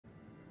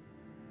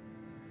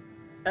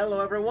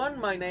Hello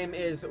everyone, my name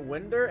is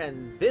Winder,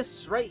 and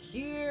this right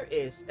here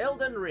is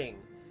Elden Ring.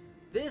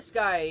 This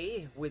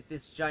guy with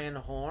this giant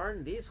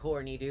horn, this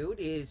horny dude,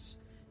 is,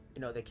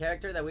 the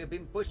character that we've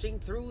been pushing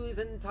through this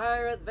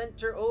entire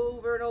adventure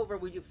over and over.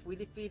 We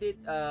defeated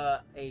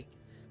a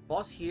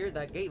boss here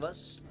that gave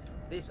us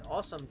this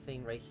awesome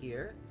thing right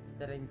here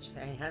that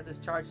enhances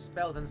charge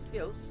spells and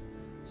skills.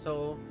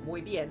 So, muy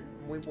bien,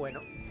 muy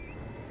bueno.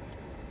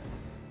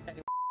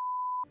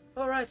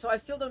 Alright, so I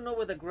still don't know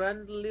where the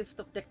Grand Lift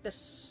of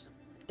Tectus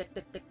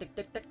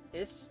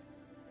is.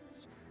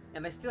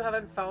 And I still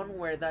haven't found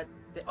where that...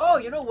 Oh,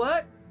 you know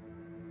what?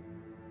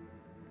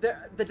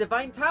 The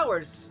Divine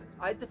Towers.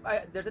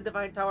 There's a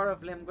Divine Tower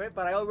of Limgrave,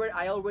 but I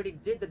already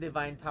did the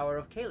Divine Tower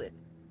of Caelid.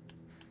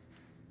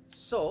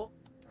 So...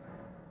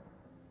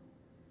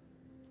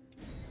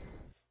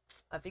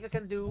 I think I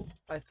can do...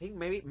 I think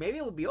maybe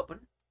it will be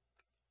open.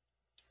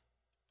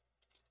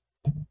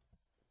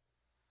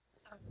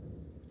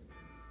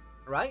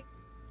 Right?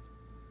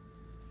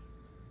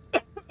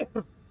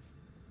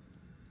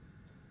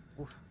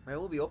 Oof, maybe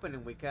we'll be open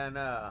and we can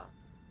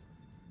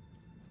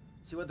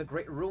see what the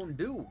Great Rune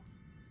do.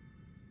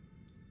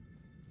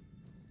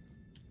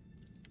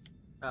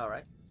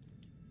 Alright.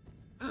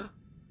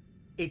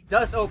 It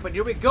does open.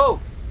 Here we go.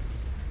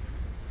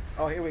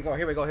 Oh, here we go.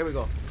 Here we go. Here we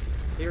go.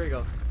 Here we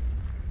go.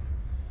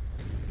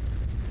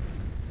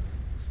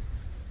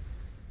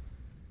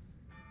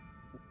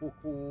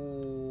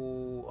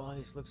 Ooh. Oh,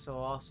 this looks so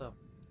awesome.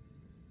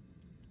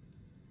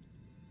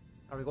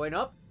 Are we going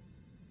up?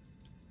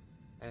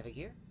 Anything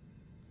here?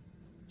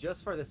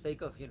 Just for the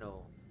sake of,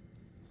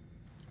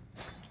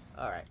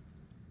 Alright.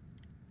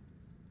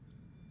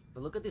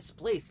 But look at this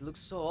place. It looks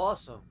so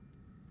awesome.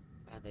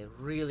 And they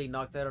really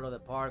knocked that out of the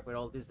park with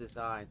all these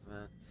designs,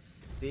 man.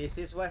 This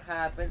is what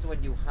happens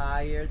when you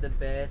hire the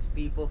best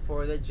people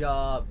for the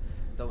job.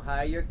 Don't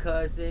hire your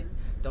cousin.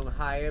 Don't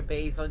hire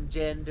based on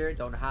gender.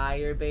 Don't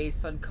hire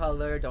based on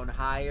color. Don't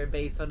hire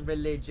based on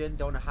religion.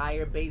 Don't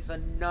hire based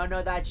on none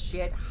of that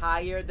shit.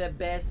 Hire the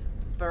best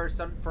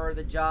person for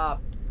the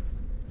job.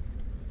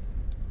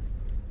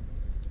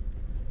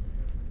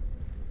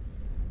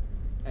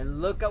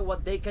 And look at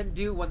what they can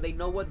do when they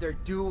know what they're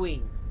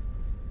doing.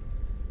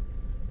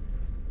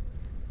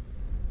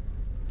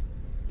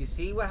 You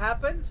see what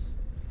happens?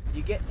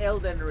 You get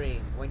Elden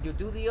Ring. When you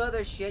do the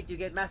other shit, you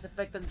get Mass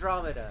Effect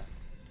Andromeda.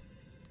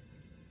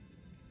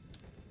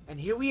 And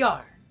here we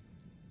are.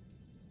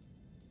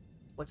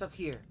 What's up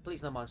here?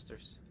 Please, no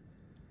monsters.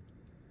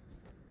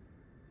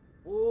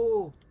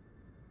 Oh.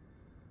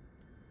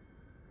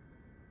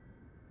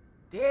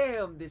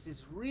 Damn, this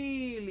is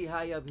really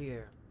high up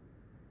here.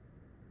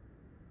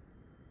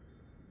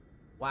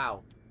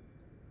 Wow.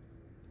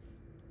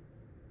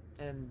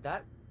 And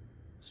that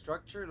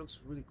structure looks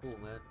really cool,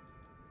 man.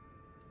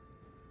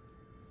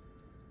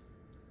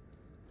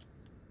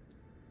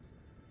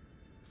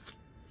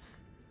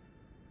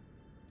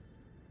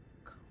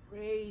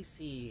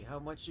 Crazy how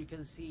much you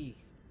can see.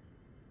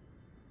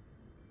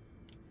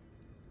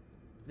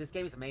 This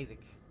game is amazing.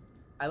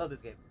 I love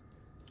this game.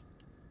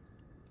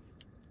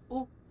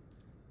 Oh.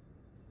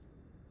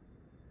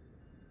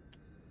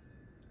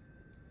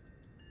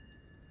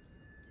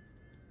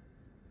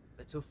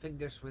 The two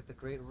fingers with the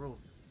Great Rune.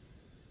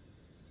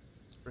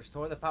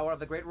 Restore the power of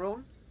the Great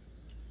Rune.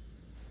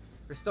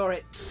 Restore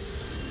it.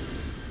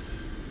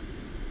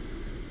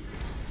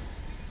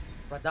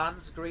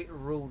 Radahn's Great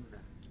Rune.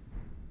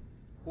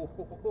 Ho,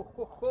 ho, ho, ho,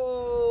 ho,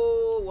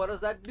 ho. What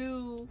does that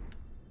do?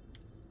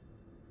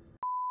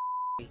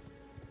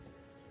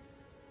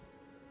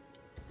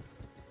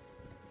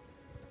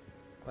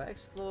 I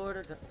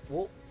explored.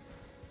 Whoa.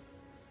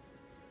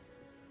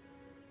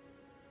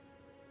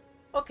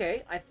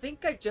 Okay, I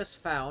think I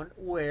just found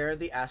where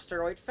the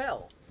asteroid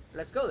fell.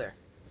 Let's go there.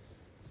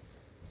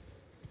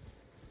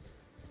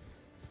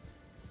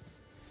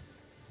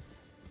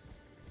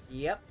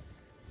 Yep.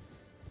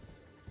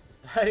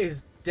 That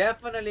is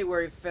definitely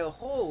where it fell.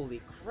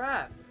 Holy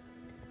crap.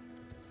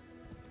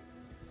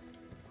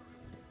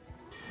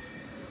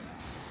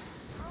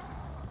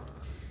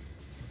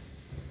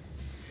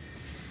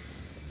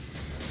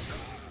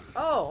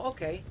 Oh,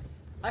 okay.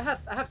 I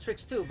have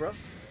tricks too, bro.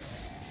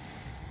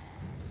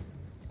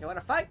 You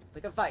wanna fight?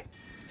 We can fight.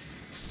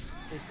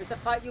 If it's a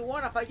fight you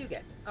want, a fight you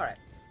get. Alright.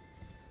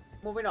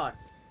 Moving on.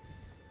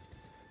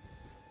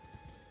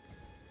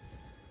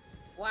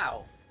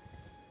 Wow.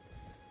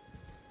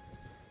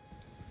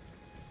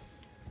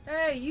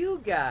 Hey,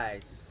 you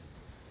guys.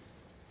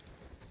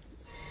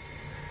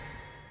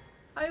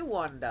 I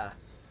wonder.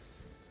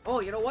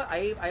 Oh, you know what?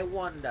 I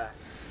wonder.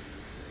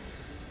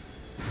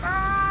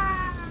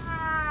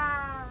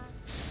 Ah!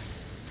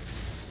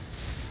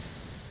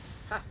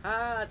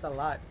 Haha, that's a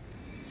lot.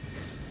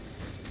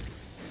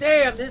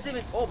 Damn, this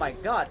even... Oh my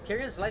god,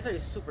 Carrion Slicer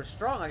is super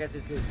strong against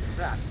these dudes.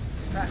 Crap.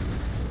 Crap.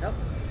 Nope.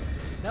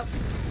 Nope.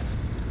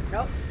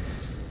 Nope.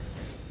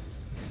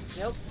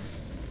 Nope.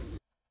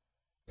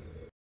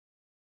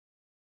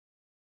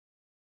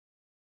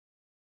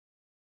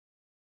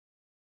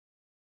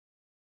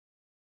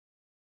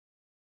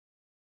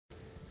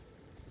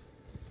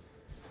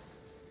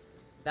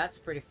 That's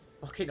pretty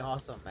fucking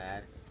awesome,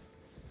 man.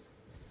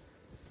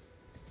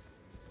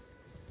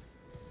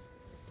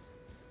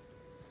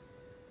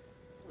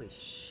 Holy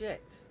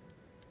shit.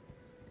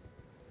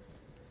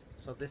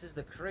 So this is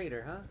the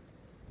crater, huh?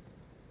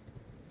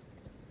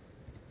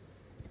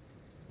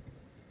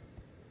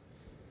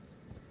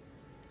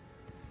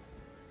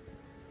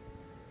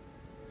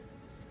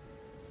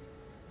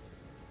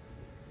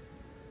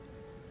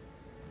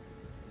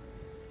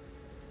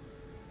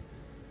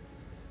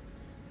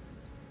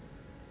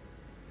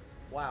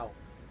 Wow.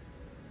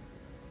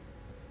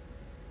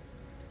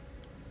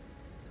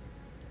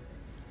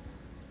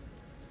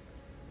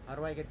 How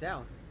do I get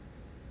down?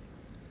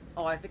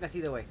 Oh, I think I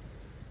see the way.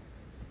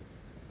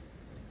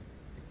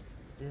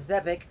 This is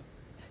epic.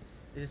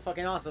 This is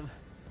fucking awesome.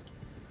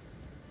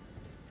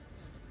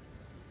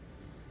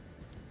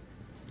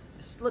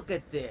 Just look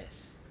at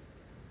this.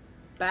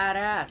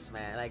 Badass,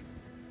 man. Like,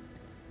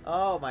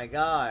 oh my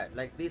god.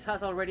 Like, this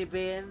has already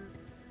been...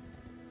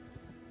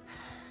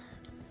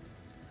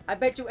 I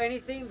bet you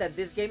anything that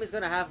this game is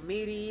gonna have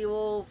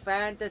medieval,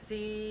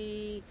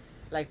 fantasy,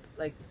 like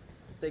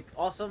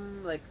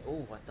awesome, like,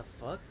 oh, what the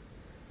fuck?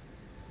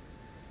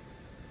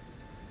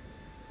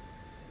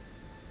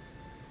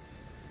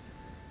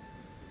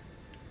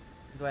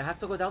 Do I have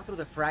to go down through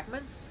the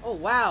fragments? Oh,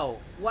 wow.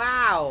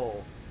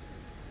 Wow.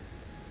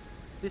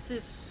 This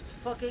is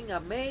fucking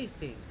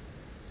amazing.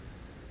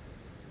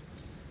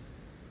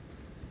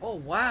 Oh,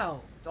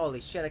 wow. Holy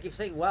shit, I keep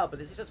saying wow, but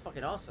this is just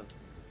fucking awesome.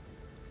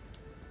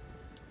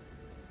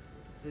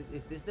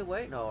 Is this the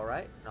way? No,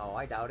 right? No,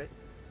 I doubt it.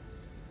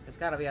 There's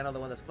gotta be another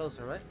one that's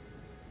closer, right?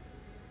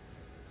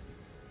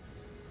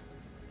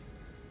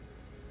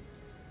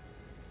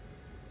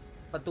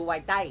 But do I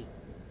die?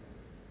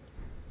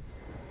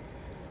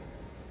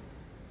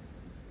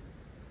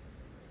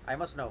 I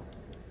must know.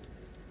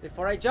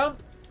 Before I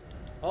jump,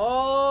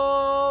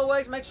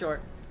 always make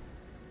sure.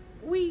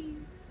 Whee!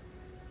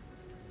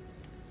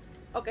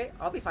 Okay,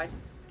 I'll be fine.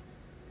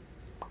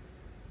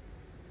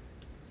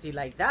 See,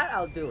 like that,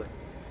 I'll do it.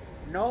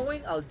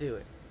 Knowing, I'll do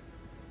it.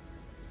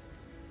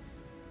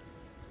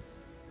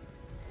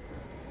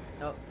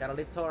 Oh, gotta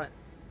leave torrent.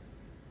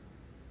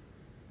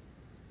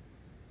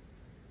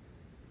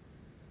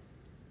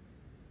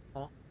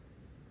 Oh.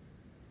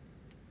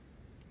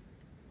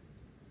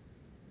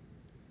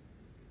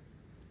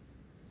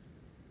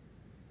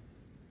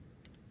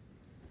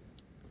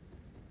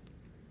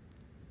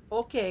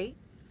 Okay.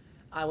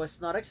 I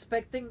was not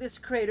expecting this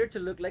crater to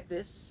look like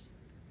this.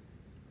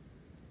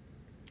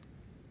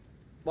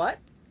 What?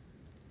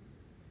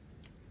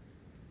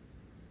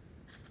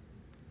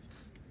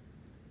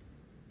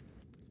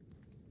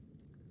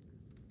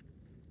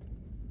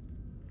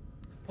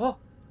 Oh!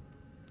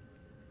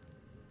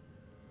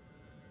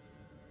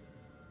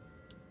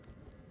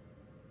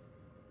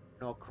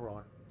 No,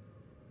 Kron.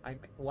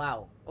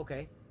 Wow.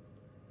 Okay.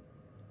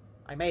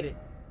 I made it.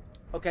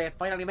 Okay, I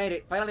finally made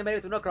it. Finally made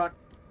it to Nokron.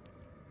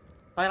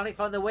 Finally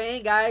found the way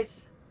in,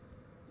 guys.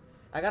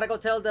 I gotta go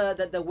tell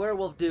the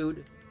werewolf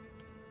dude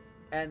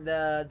and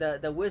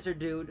the wizard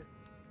dude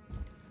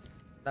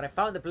that I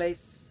found the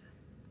place.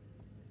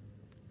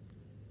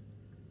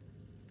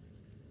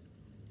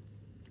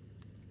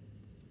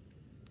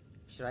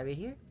 Should I be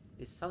here?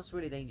 This sounds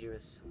really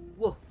dangerous.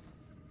 Whoa.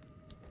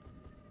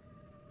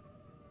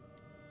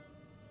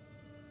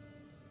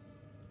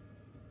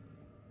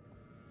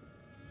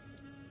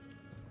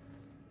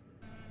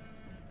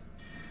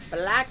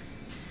 Black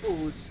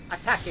ooze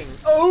attacking.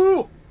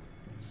 Oh!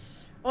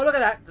 Oh, look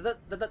at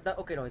that.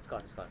 Okay, no, it's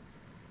gone. It's gone.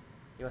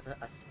 It was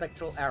a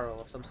spectral arrow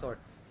of some sort.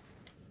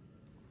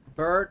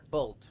 Bird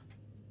bolt.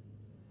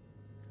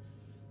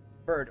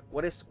 Bird.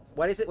 What is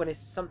it when it's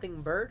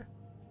something bird?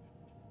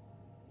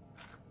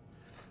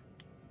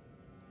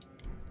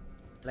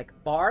 Like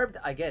barbed,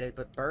 I get it,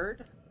 but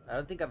bird? I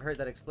don't think I've heard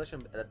that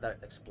expression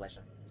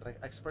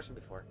expression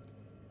before.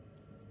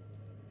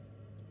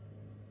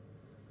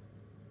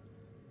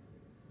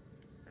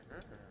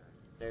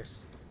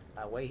 There's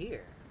a way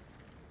here.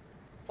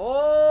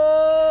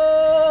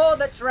 Oh,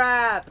 the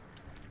trap!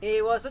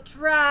 It was a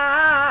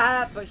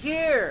trap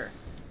here.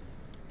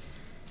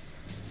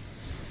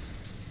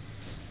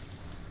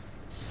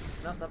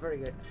 No, not very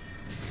good.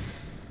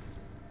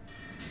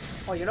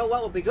 Oh, you know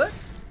what would be good?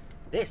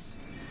 This.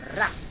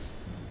 Rah.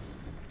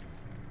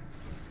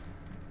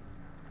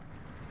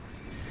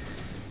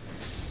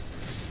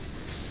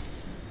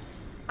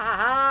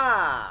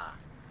 Aha!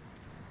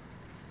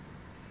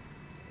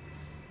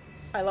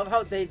 I love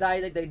how they die,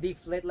 like they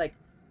deflate, like,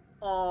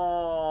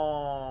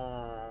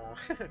 oh.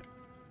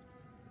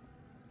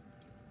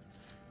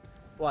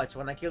 Watch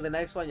when I kill the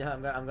next one. Yeah,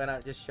 I'm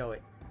gonna just show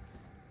it.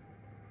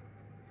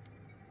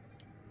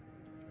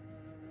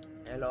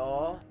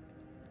 Hello.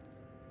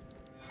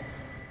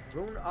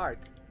 Rune arc.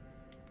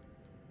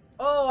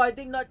 Oh, I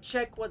did not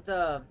check what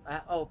the.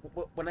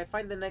 When I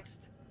find the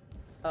next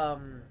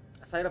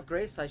site of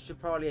grace, I should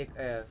probably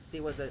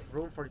see what the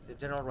rune for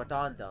General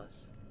Radon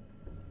does.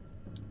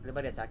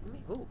 Anybody attacking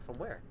me? Who? From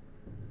where?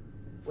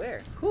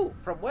 Where? Who?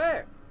 From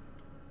where?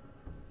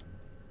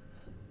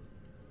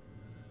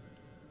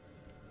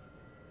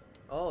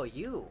 Oh,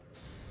 you.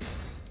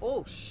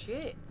 Oh,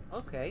 shit.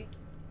 Okay.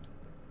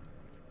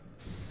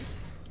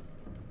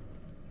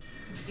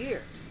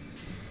 Here.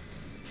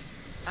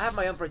 I have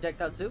my own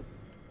projectile too.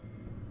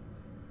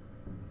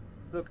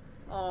 Look.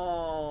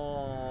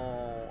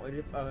 Oh.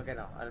 Okay,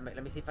 no.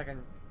 Let me see if I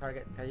can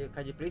target.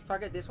 Can you please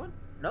target this one?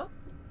 No?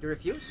 You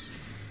refuse?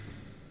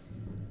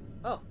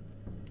 Oh.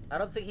 I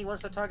don't think he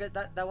wants to target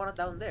that one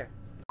down there.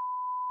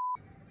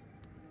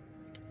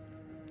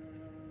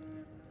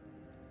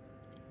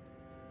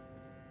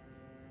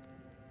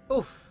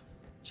 Oof.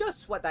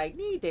 Just what I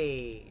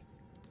needed.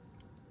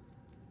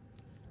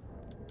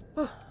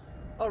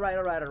 Alright.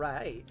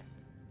 I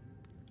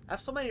have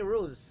so many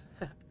rules.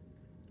 But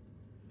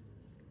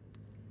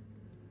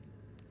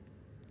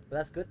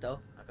that's good though,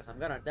 because I'm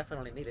gonna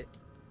definitely need it.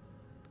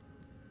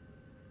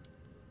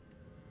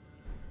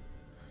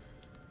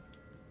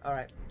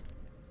 Alright.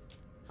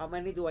 How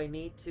many do I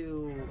need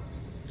to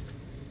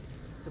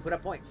put a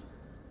point?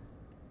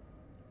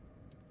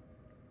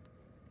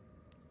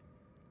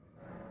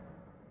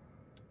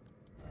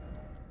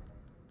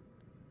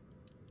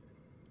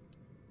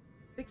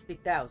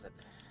 60,000.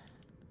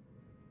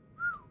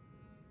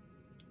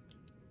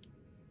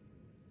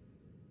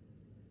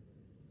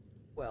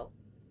 Well,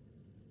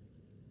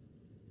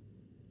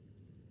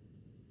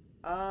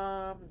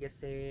 I'm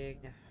guessing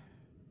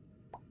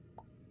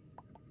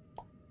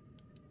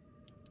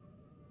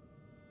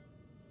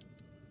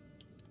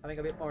having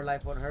a bit more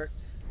life won't hurt.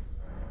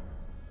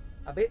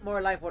 A bit more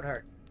life won't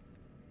hurt.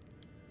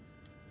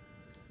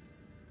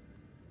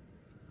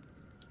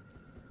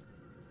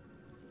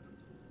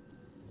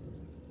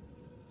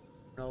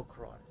 No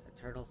Kron,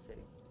 Eternal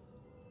City.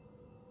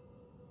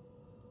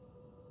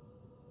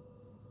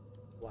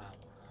 Wow.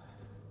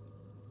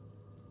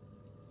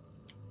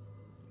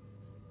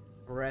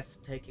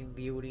 Breathtaking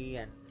beauty,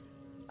 and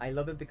I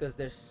love it because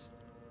there's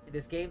in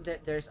this game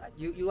that there's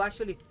you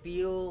actually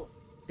feel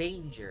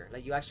danger,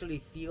 like you actually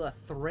feel a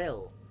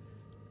thrill.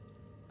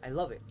 I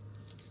love it.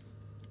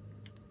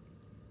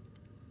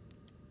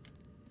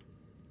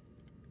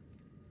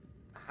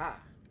 Aha.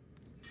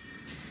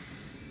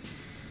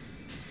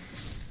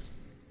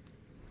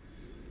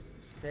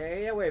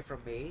 Stay away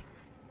from me,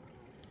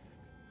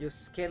 you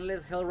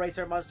skinless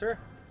Hellraiser monster.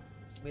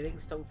 Smithing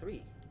Stone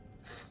 3.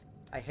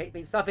 I hate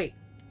being stuffy,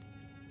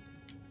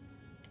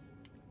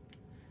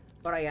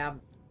 but I am.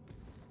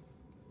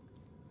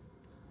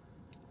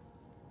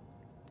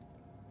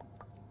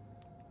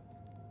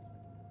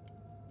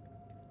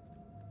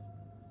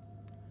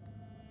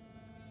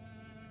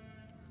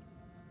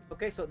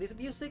 Okay, so this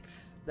music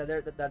that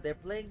they're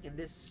playing in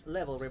this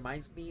level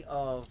reminds me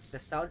of the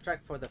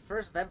soundtrack for the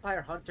first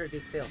Vampire Hunter D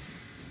film.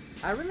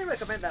 I really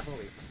recommend that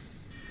movie.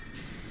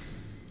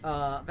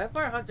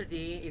 Vampire Hunter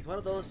D is one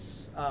of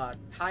those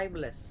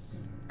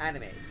timeless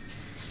animes.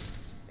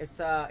 It's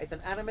an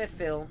anime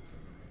film,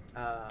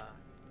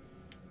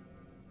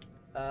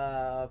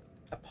 a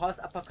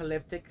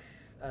post-apocalyptic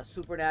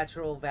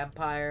supernatural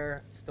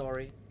vampire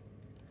story.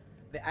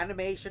 The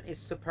animation is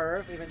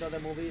superb, even though the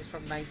movie is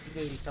from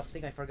 1980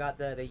 something. I forgot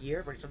the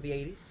year, but it's from the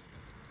 80s.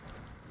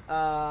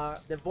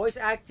 The voice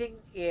acting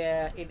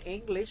in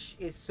English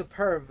is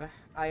superb.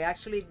 I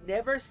actually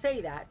never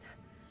say that.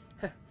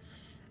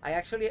 I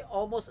actually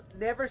almost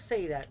never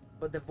say that,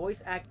 but the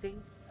voice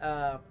acting,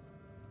 the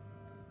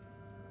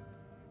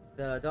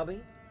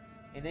dubbing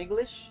in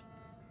English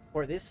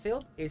for this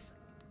film is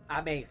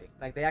amazing.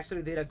 Like, they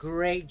actually did a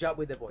great job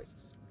with the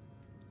voices.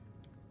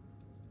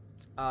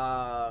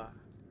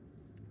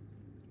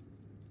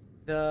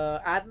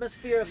 The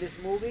atmosphere of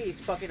this movie is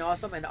fucking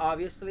awesome, and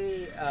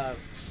obviously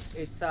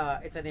it's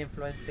an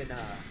influence in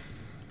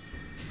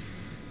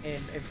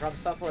From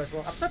Software as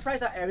well. I'm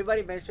surprised that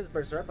everybody mentions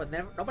Berserk, but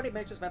nobody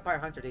mentions Vampire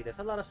Hunter D. There's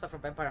a lot of stuff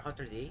from Vampire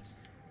Hunter D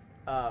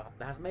that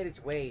has made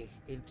its way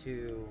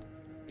into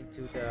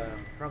the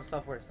From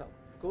Software stuff.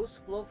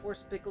 Ghost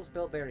Blowforce Pickles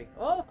Belt Bearing.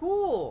 Oh,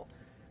 cool!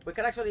 We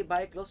can actually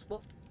buy Ghost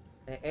Blow.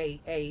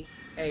 Hey.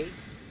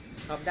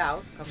 Come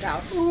down.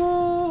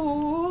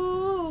 Ooh!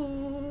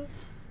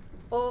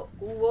 Oh,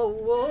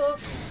 whoa.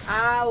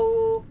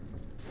 Ow!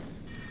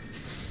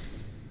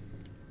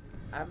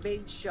 I'm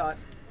being shot.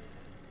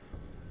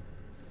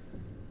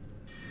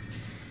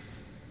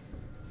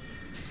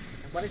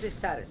 And what is his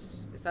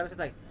status? The status is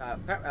like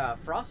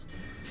frost.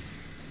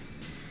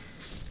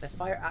 They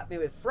fire at me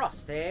with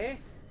frost, eh?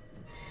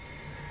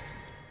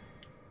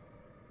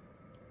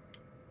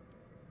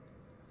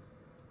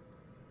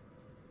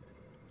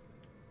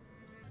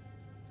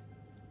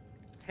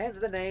 Hence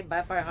the name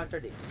Vampire Hunter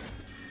D.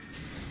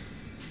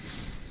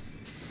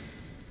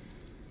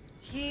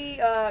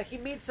 He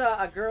meets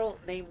a girl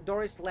named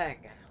Doris Lang,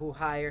 who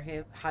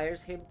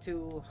hires him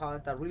to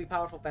hunt a really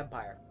powerful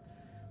vampire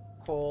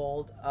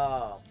called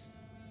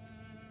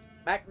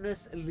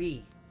Magnus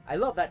Lee. I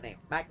love that name,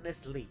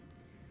 Magnus Lee.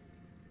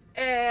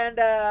 And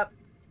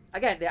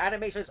again, the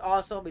animation is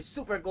awesome. It's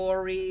super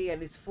gory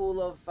and it's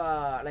full of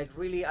like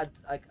really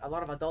like a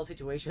lot of adult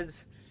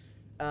situations.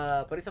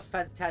 But it's a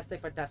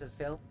fantastic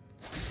film.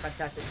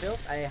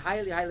 I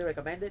highly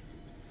recommend it.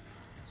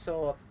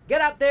 So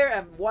get out there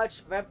and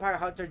watch Vampire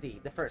Hunter D,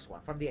 the first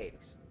one from the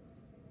 80s.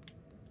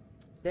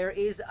 There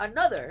is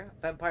another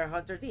Vampire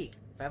Hunter D,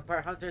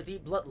 Vampire Hunter D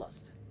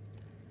Bloodlust.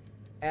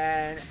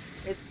 And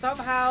it's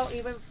somehow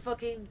even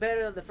fucking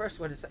better than the first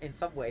one in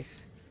some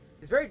ways.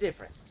 It's very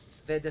different.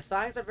 The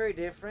designs are very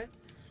different.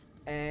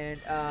 And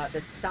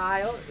the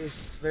style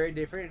is very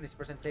different in its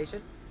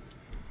presentation.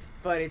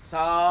 But it's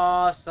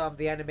awesome.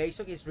 The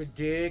animation is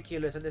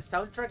ridiculous. And the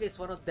soundtrack is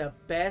one of the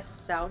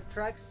best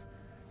soundtracks.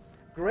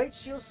 Great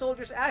Shield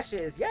Soldier's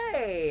Ashes.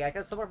 Yay! I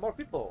can summon more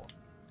people.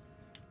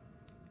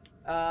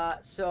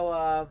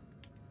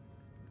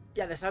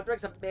 Yeah, the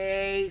soundtrack's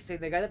amazing.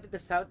 The guy that did the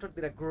soundtrack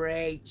did a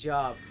great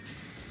job.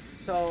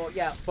 So,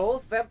 yeah,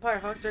 both Vampire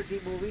Hunter D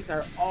movies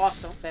are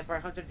awesome. Vampire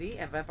Hunter D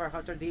and Vampire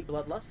Hunter D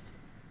Bloodlust.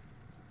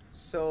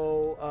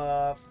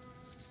 So,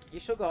 you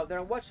should go out there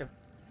and watch them.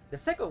 The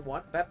second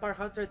one, Vampire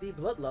Hunter D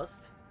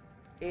Bloodlust,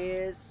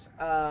 is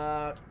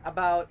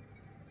about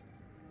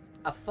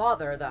a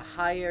father that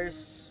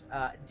hires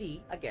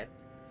D, again,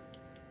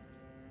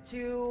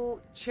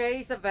 to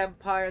chase a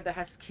vampire that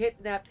has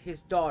kidnapped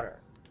his daughter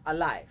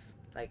alive.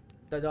 Like,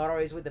 the daughter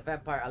is with the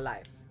vampire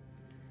alive.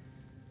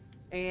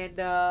 And,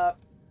 yeah,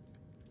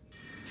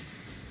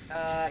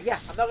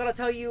 I'm not gonna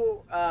tell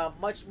you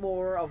much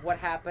more of what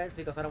happens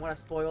because I don't want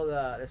to spoil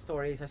the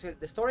story. Actually,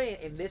 the story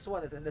in this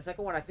one, in the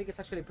second one, I think is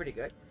actually pretty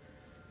good.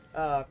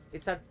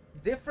 It's a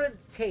different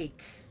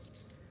take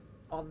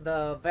on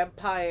the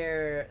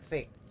vampire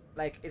thing.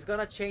 Like, it's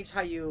gonna change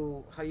how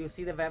you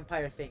see the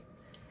vampire thing.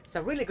 It's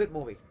a really good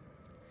movie.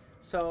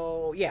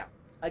 So yeah,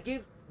 I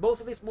give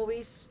both of these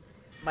movies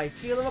my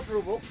seal of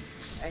approval,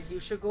 and you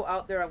should go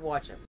out there and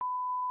watch them.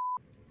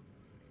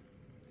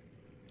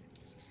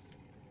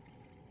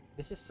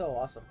 This is so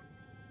awesome.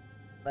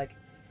 Like,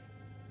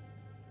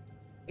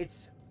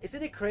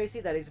 isn't it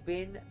crazy that it's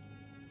been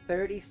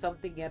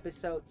 30-something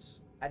episodes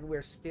and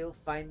we're still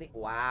finding,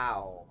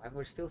 wow, and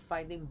we're still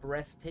finding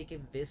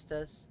breathtaking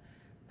vistas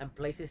and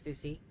places to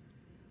see?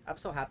 I'm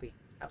so happy.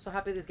 I'm so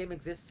happy this game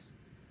exists.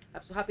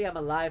 I'm so happy I'm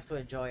alive to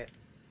enjoy it.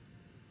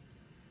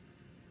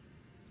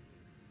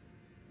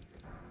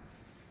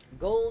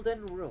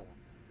 Golden Rune.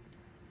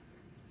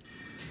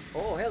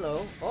 Oh,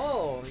 hello.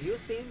 Oh, you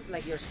seem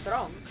like you're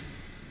strong.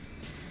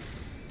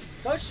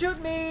 Don't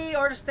shoot me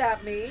or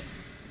stab me.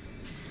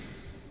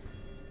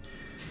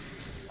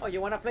 Oh, you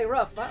wanna play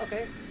rough, huh?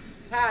 Okay.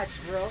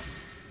 Catch, bro.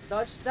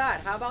 Dodge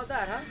that. How about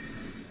that, huh?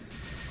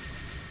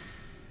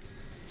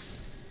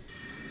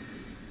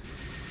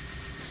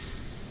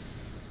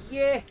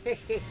 Yeah.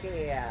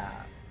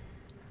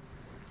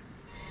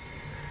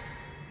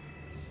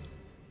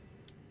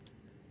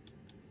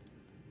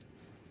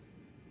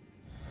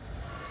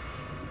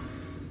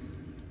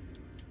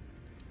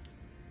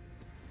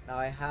 Now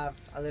I have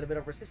a little bit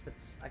of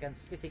resistance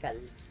against physical.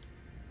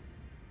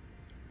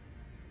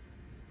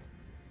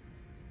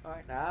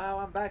 Alright, now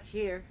I'm back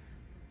here.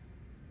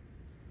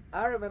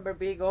 I remember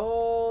being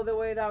all the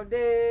way down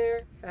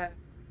there.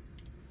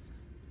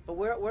 But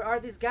where are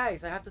these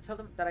guys? I have to tell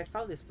them that I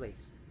found this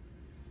place.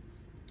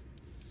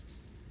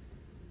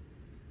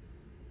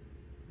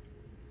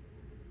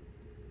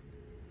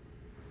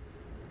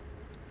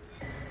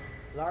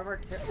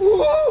 Larmer.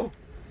 Ooh!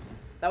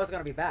 That was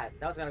gonna be bad.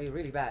 That was gonna be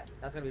really bad.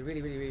 That was gonna be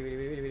really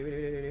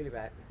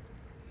bad.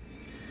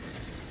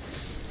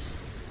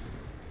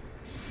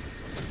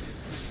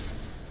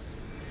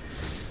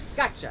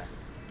 Gotcha.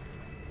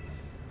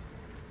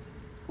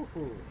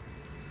 Woohoo.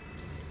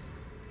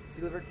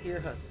 Silver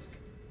Tear Husk.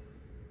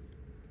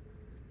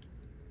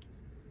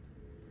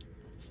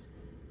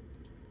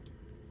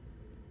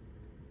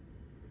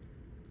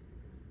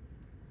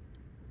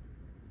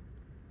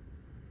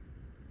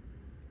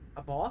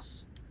 A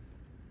boss?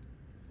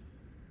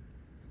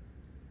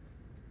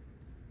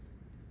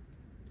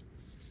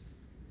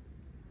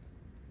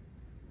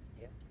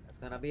 Yeah, that's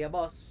gonna be a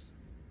boss.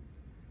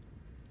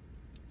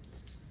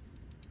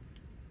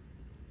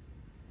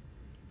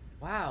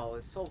 Wow,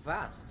 it's so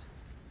vast.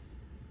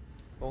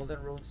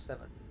 Golden Rune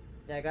 7.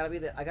 Yeah, I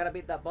gotta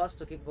beat that boss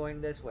to keep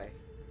going this way.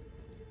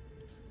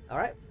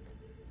 Alright.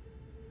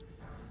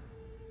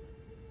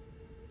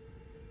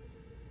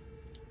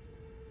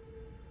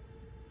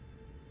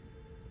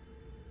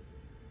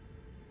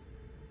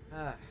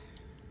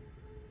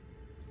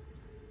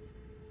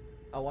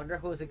 I wonder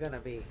who's it gonna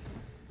be.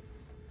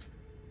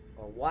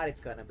 Or what it's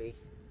gonna be.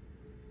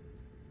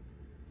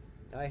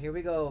 Alright, here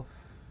we go.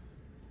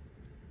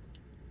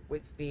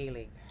 With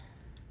feeling.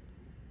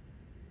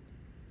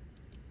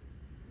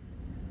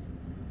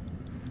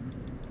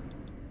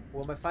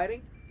 Who am I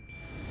fighting?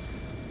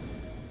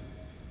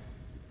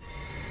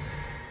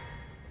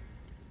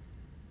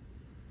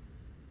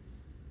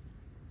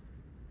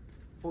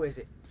 Who is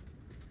it?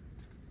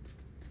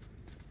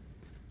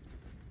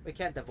 We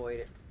can't avoid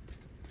it.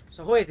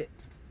 So who is it?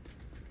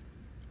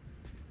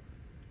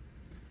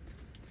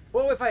 Who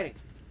are we fighting?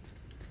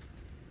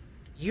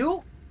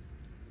 You?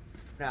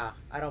 Nah,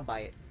 I don't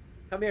buy it.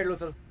 Come here,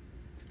 Luthor.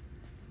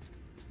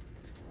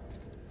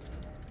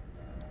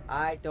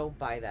 I don't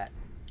buy that.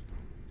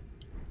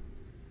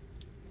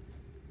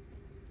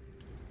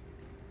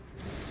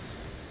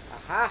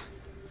 Ha!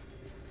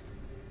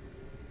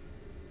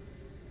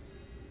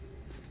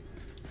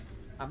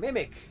 A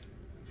mimic.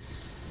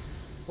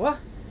 What?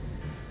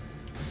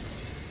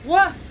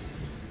 What?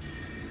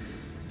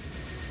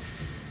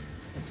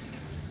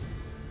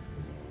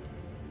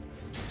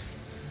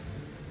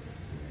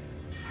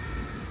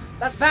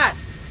 That's bad.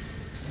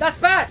 That's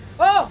bad.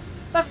 Oh,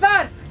 that's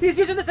bad. He's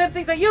using the same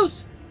things I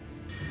use.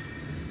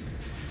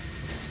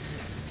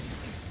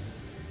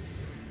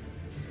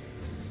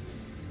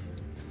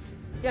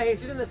 Yeah,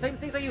 he's using the same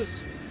things I use.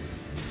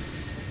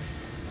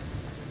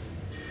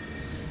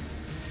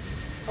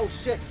 Oh,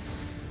 shit.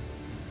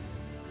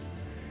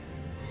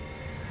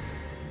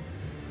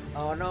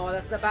 Oh, no,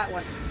 that's the bad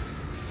one.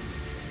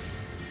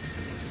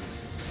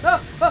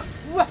 Oh, oh,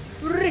 wah,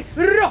 ri,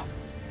 ro.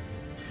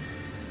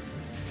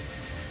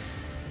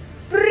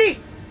 Ri.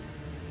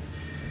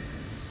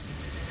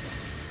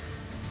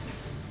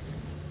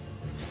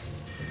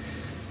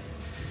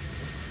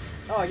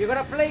 Oh, you're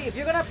gonna play, if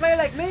you're gonna play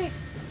like me,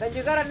 then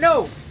you gotta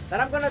know that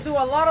I'm gonna do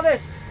a lot of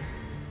this.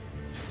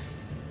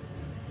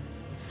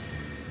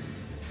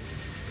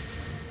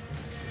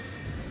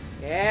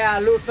 Yeah,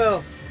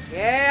 Luther.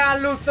 Yeah,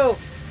 Luther.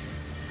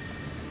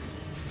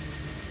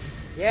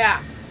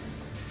 Yeah.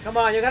 Come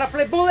on, you gotta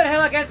play bullet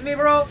hell against me,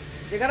 bro.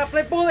 You gotta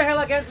play bullet hell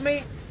against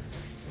me.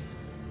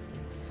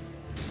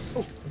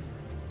 Ooh.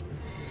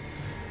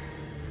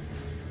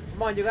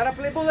 Come on, you gotta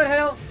play bullet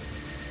hell.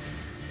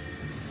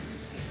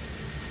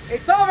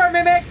 It's over,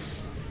 Mimic.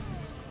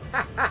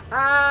 Ha ha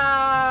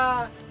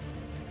ha.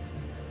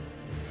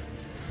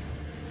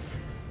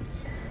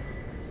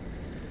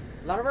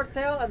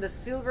 Lumbertail and the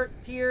Silver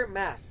Tear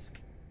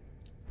Mask.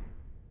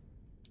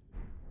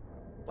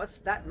 What's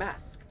that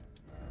mask?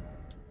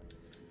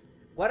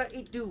 What do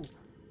it do?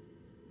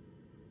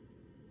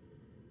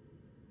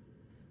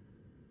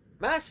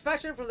 Mask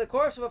fashioned from the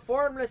corpse of a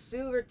formless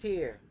silver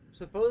tear,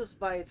 supposed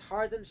by its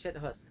hardened shed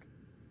husk.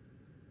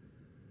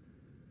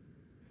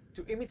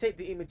 To imitate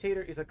the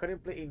imitator is a cunning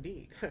play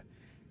indeed.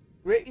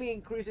 Greatly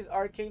increases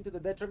arcane to the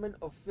detriment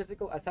of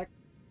physical attack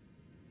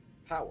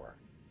power.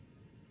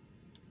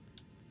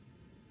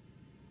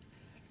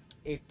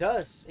 It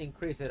does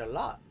increase it a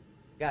lot,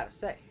 gotta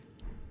say.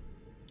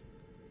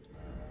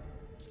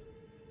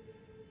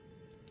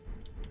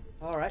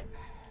 Alright.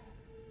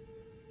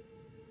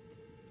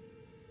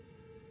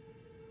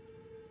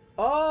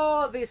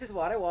 Oh, this is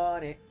what I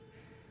wanted.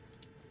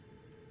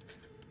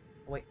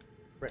 Wait,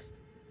 wrist.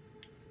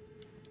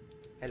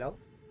 Hello?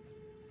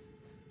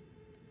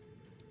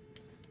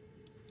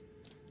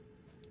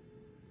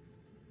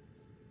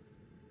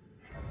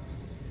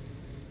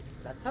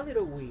 That's a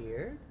little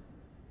weird.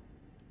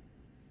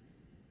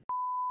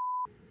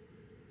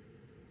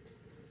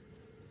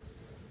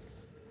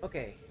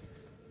 Okay.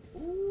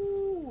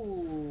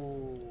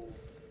 Ooh.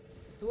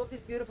 Two of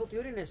this beautiful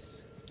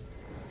beautiness.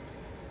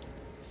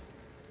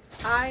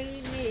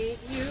 I need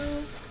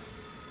you.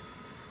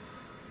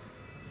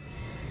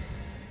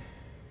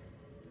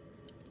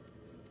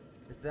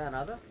 Is there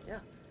another? Yeah.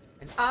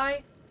 And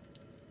I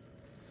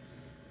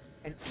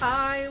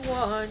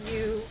want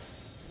you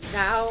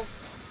now.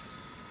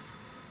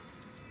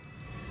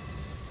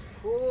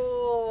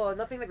 Cool.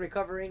 Nothing like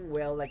recovering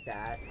well like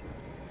that.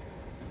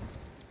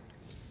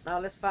 Now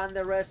let's find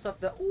the rest of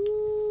the...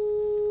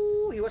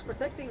 Ooh, he was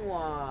protecting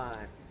one.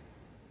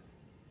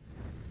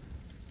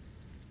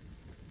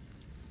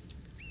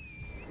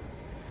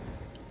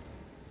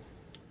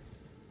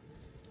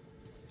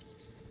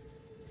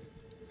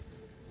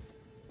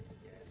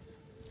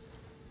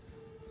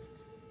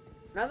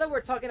 Now that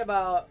we're talking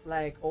about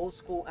like old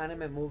school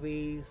anime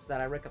movies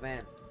that I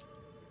recommend.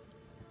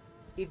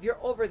 If you're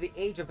over the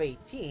age of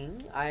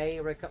 18, I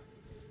recommend...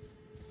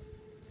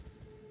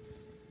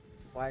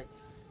 Why?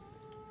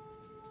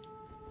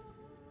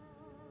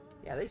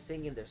 Yeah, they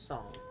sing in their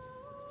song.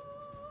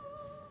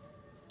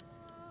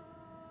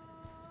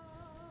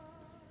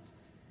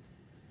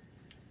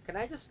 Can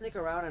I just sneak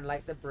around and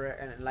light the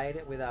and light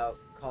it without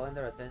calling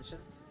their attention?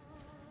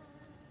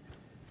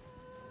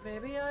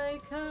 Maybe I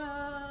can.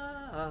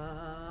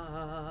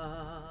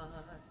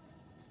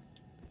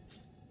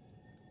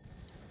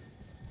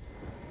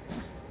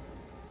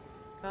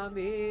 Come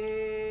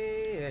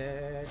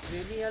here,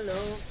 leave me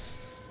alone.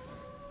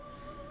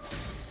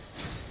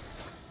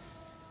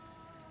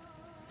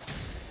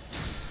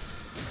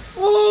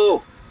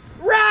 Ooh!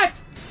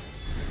 Rat!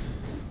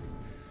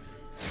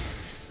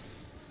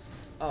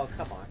 Oh,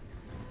 come on.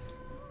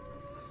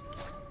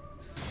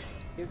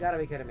 You gotta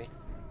be kidding me.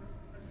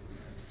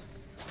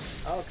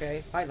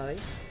 Okay, finally.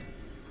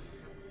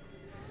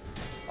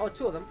 Oh,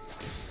 two of them.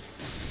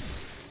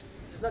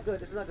 This is not good,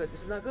 this is not good,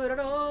 this is not good at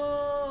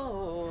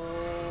all.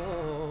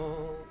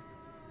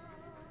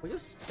 Will you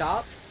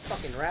stop,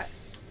 fucking rat?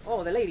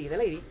 Oh, the lady, the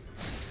lady.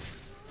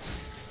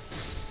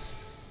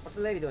 What's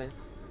the lady doing?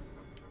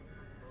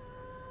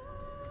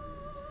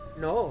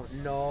 No,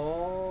 no.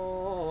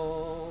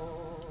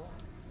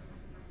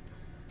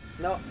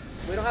 No,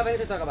 we don't have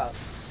anything to talk about.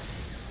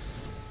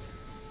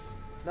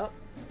 No,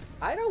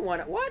 I don't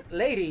want to. What?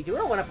 Lady, you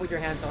don't want to put your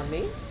hands on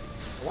me.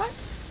 What?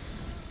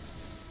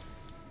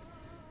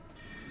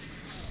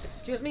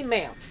 Excuse me,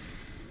 ma'am.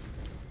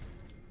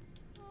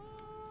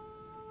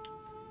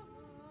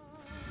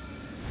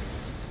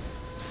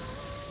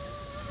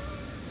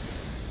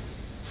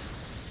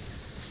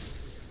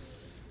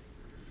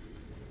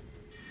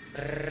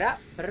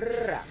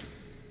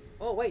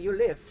 Oh, wait, you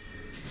live.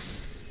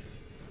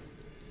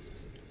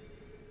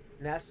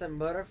 NASA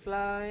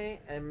butterfly,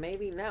 and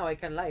maybe now I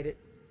can light it.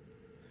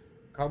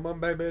 Come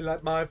on, baby,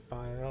 light my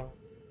fire.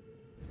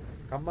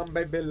 Come on,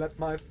 baby, light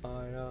my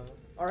fire.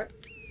 Alright.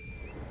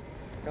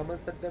 Come on,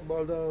 set the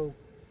world on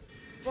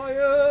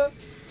fire.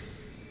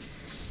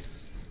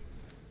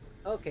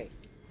 Okay.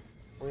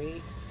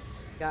 We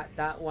got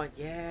that one.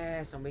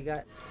 Yes, and we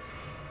got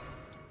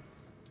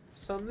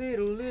some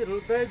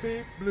little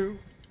baby blue.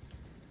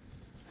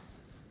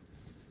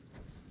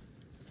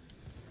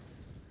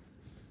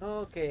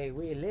 Okay,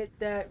 we lit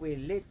that, we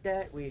lit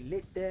that, we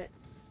lit that.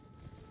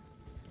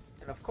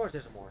 And of course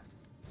there's more.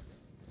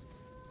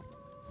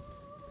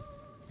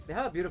 They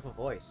have a beautiful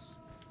voice.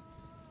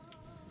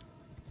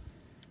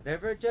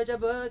 Never judge a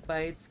book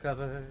by its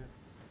cover.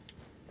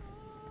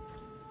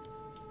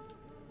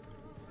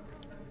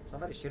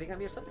 Somebody shooting at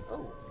me or something?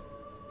 Oh.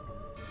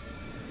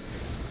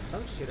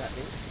 Don't shoot at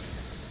me.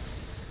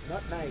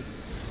 Not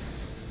nice.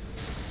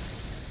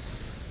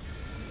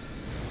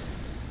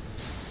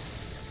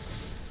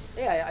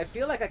 Yeah, I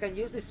feel like I can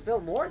use this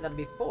spell more than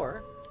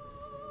before.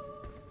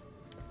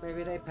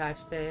 Maybe they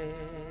patched it.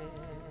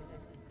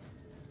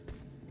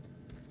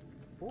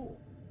 Ooh.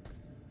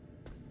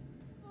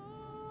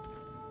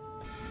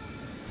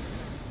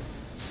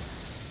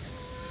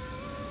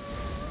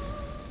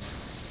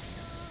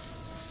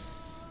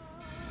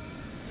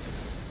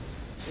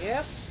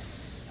 Yep.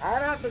 I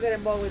don't have to get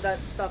involved with that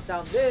stuff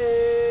down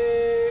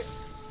there.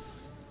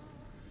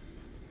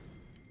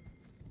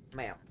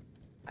 Ma'am,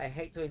 I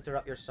hate to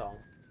interrupt your song,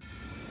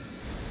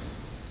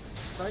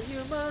 but you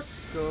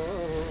must go.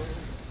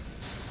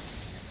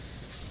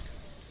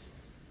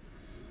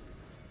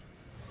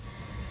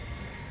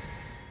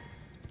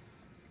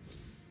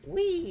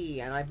 Wee!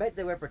 And I bet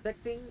they were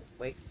protecting...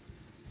 Wait.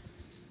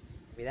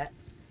 Maybe that.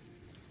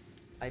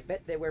 I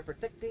bet they were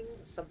protecting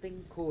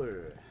something cool.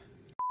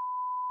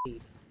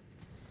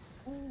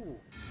 Ooh.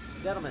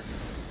 Gentlemen.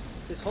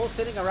 This whole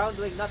sitting around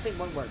doing nothing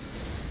won't work.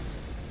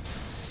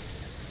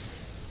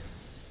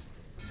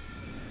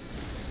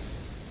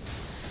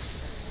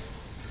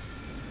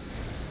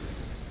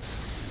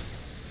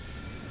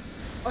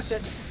 Oh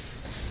shit.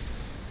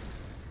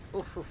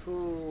 Oof, oof,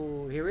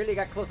 ooh. He really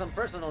got close and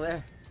personal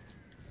there.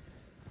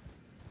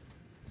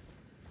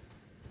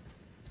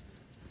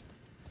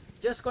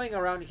 Just going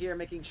around here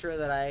making sure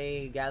that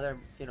I gather,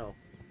 you know...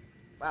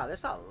 Wow,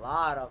 there's a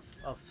lot of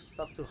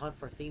stuff to hunt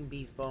for theme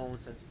beast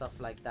bones and stuff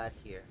like that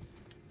here.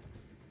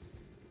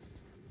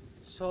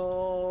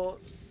 So...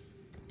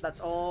 That's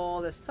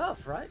all the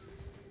stuff, right?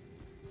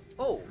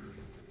 Oh.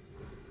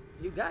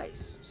 You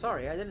guys.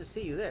 Sorry, I didn't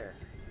see you there.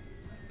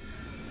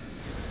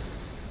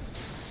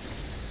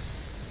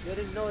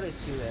 Didn't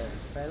notice you there,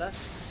 fella.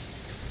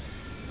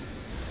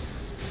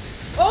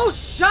 Oh,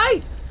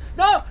 shite!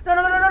 No! No,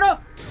 no, no, no, no, no!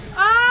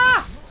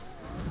 Ah!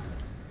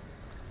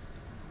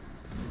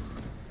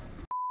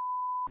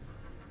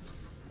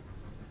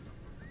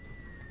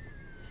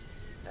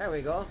 There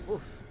we go.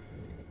 Oof.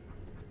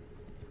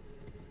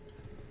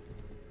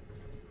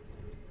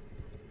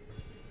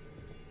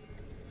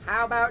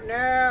 How about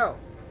now?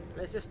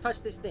 Let's just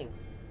touch this thing.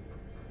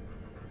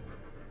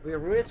 We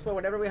risk for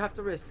whatever we have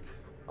to risk.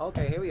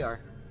 Okay, here we are.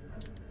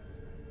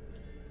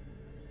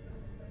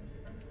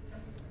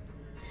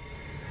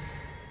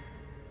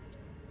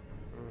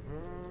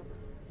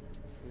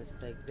 Let's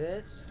take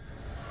this.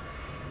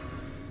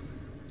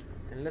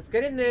 And let's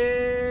get in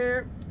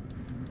there.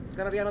 It's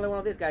gonna be another one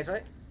of these guys,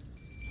 right?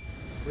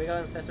 We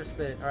got Ancestor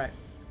Spirit. Alright.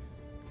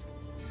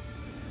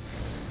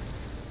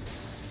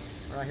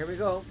 Alright, here we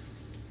go.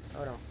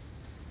 Oh no.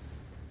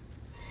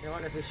 You know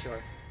what? Let's be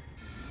sure.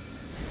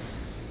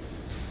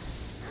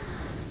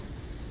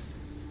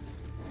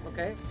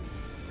 Okay.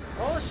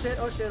 Oh shit,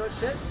 oh shit, oh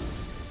shit.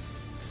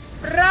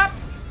 Rap!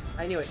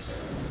 I knew it.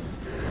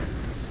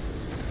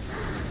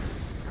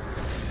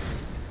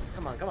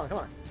 Come on, come on, come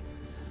on.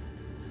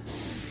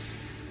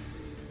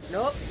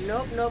 Nope,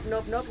 nope, nope,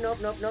 nope, nope, nope,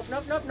 nope, nope,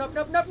 nope, nope, nope,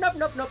 nope, nope, nope,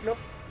 nope, nope, nope.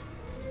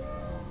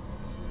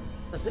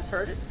 Does this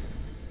hurt it?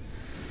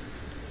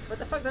 What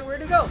the fuck?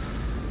 Where'd it go?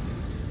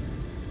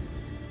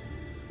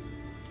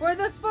 Where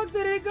the fuck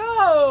did it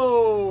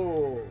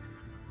go?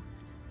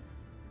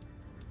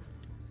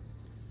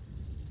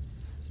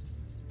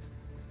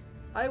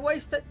 I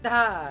wasted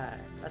that.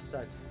 That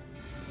sucks.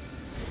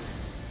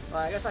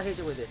 Well, I guess I'll hit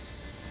you with this.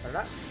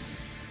 Alright.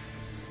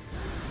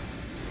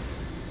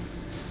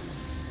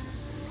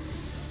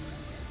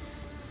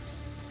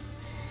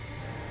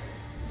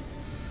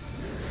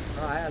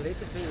 Alright, at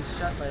least it's being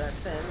shot by that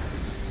thing.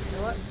 You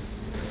know what?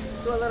 Let's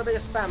do a little bit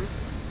of spam.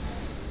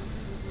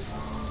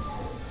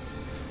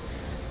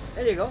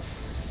 There you go.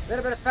 A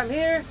little bit of spam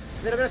here,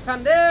 a little bit of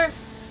spam there, a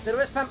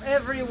little bit of spam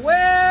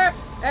everywhere,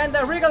 and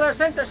the regular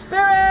center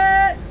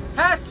spirit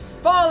has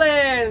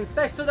fallen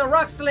thanks to the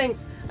rock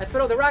slings. I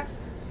throw the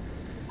rocks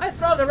I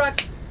throw the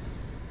rocks.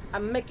 I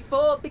make you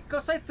fall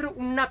because I threw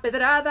una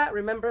pedrada.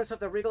 Remembrance of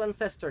the regal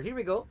ancestor. Here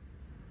we go.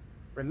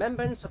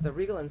 Remembrance of the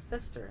regal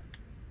ancestor.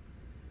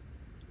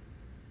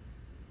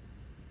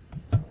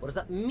 What does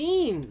that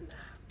mean?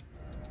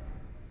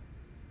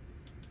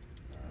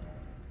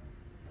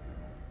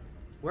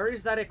 Where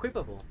is that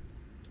equipable?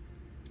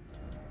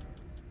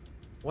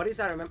 What is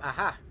that? Remember?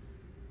 Aha.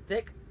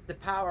 Take the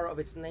power of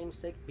its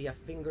namesake, be a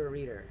finger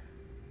reader.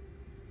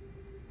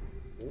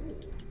 Ooh.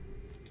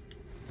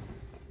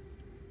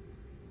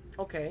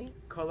 Okay,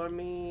 color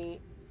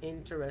me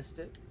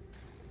interested.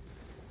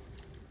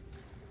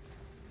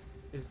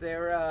 Is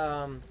there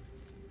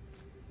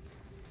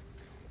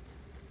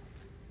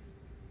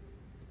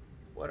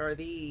what are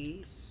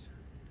these?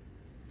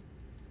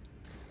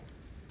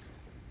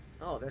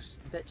 Oh, there's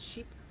dead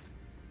sheep.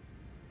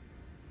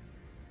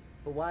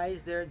 But why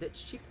is there dead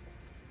sheep?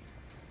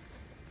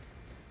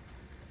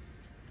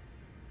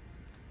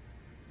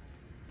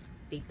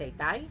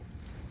 Titay?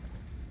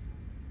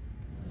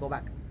 Go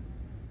back.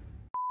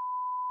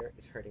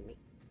 It's hurting me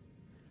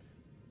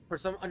for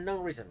some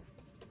unknown reason.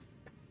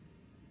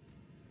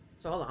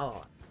 So hold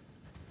on.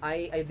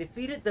 I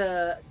defeated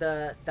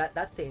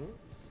that thing,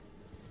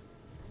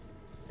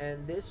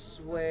 and this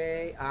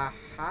way.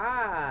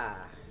 Aha.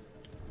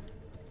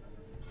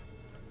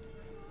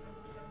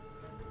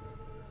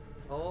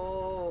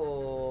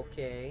 Oh,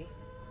 okay.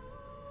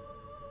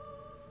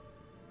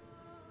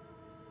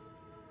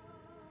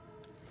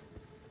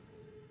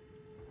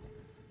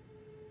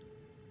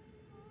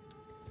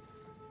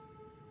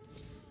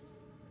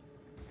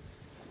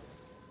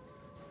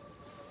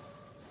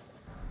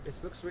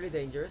 This looks really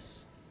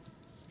dangerous.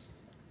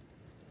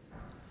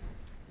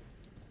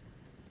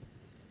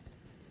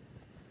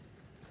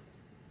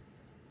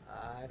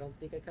 I don't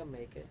think I can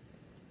make it.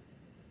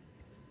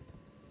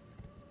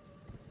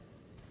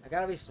 I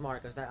gotta be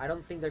smart, because I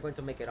don't think they're going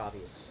to make it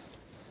obvious.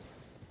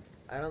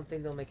 I don't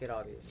think they'll make it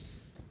obvious.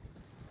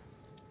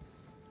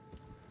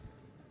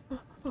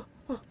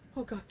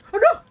 Oh god. Oh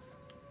no!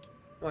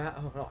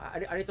 No,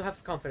 I need to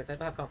have confidence. I need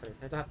to have confidence.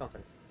 I need to have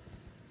confidence.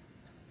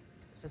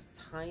 It's just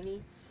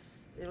tiny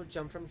little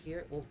jump from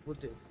here. We'll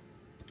do.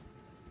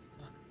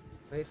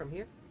 Maybe from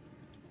here?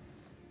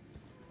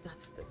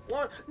 That's the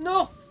one.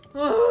 No!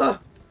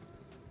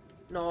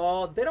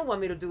 No, they don't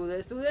want me to do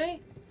this, do they?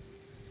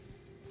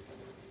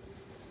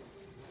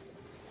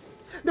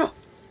 No!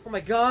 Oh my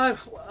god!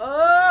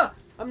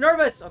 I'm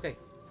nervous! Okay.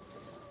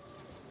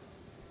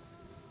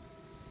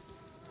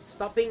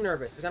 Stop being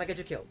nervous. It's gonna get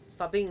you killed.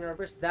 Stop being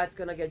nervous. That's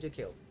gonna get you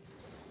killed.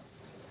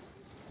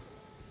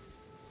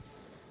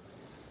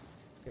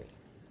 Okay.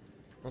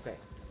 Okay.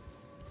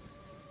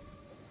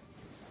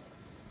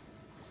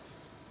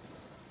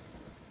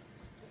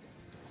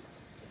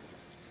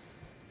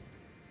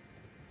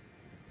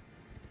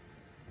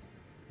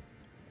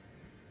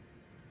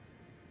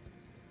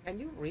 Can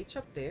you reach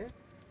up there?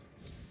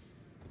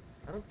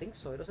 I don't think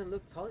so. It doesn't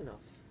look tall enough.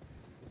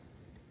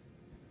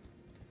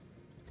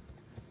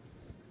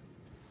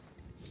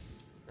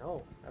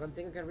 No, I don't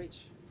think I can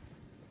reach.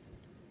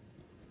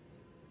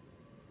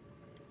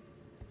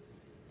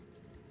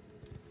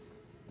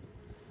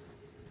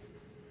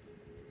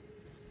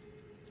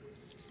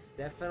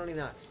 Definitely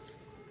not.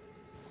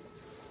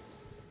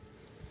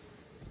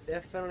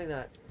 Definitely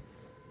not.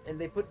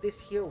 And they put this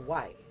here,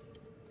 why?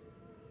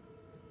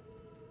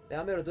 They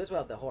want me to do this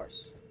without the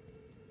horse.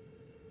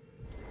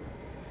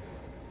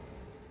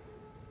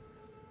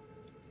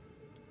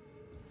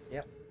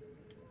 Yep.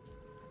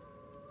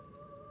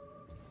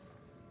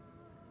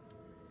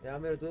 They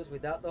want me to do this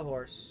without the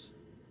horse.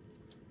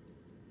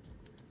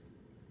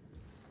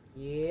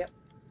 Yep.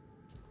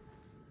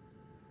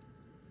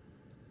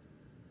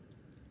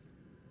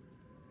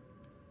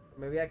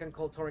 Maybe I can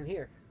call Torin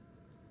here.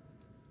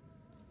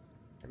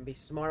 And be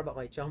smart about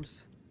my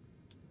jumps.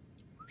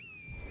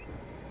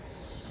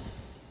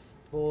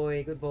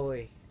 Boy, good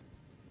boy.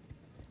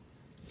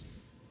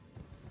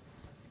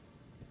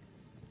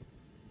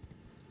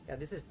 Yeah,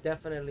 this is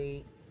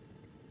definitely...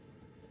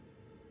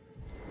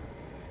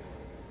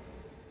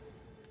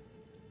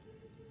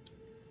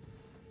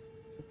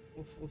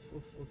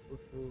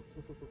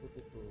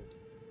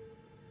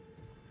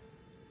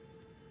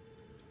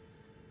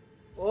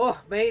 Oh,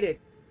 made it.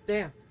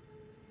 Damn.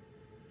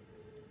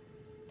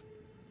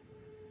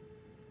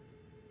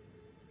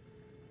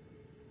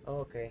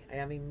 Okay, I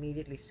am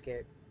immediately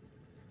scared.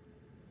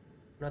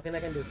 Nothing I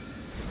can do.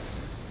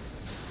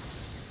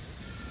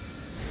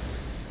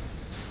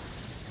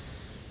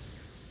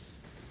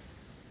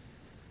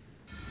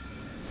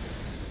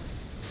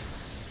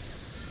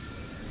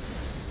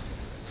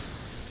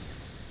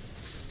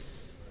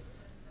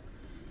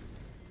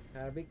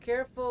 Gotta be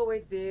careful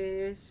with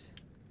this,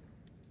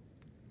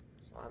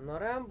 so I'm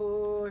not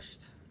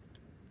ambushed.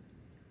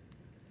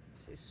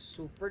 This is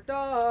super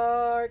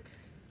dark.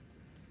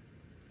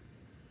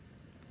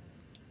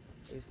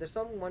 Is there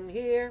someone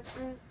here?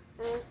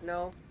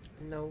 No,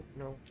 no,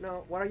 no,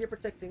 no. What are you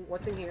protecting?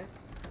 What's in here?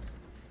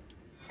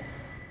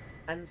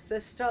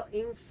 Ancestral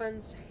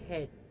infant's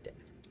head.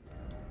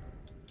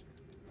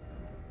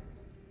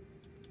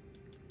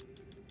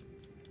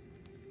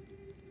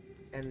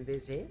 And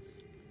this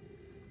is?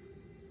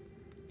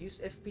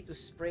 Use FP to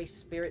spray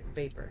spirit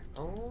vapor.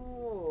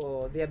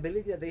 Oh, the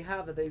ability that they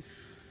have that they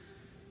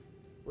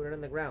put it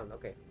on the ground.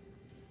 Okay.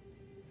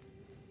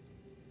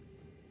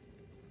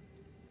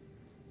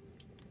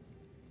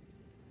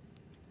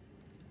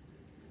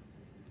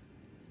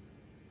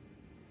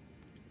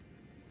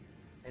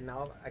 And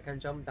now I can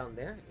jump down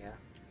there? Yeah.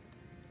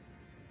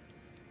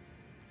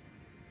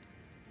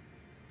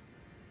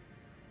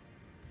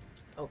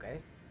 Okay.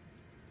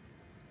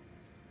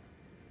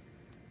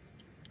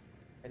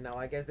 And now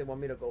I guess they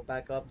want me to go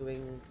back up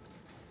doing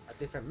a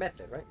different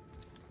method, right?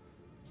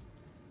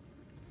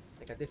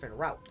 Like a different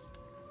route.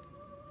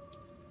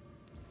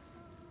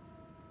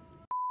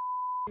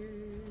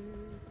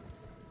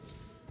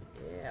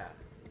 Yeah.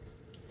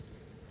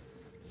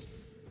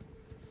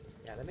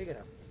 Yeah, let me get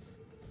up.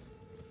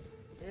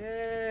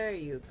 There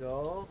you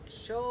go.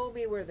 Show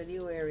me where the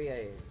new area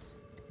is.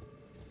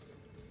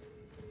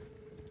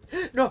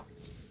 No!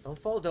 Don't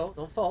fall, though.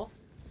 Don't fall.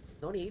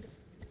 No need.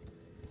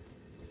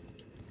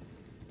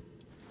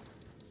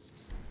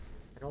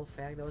 An old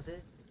fag knows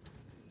it.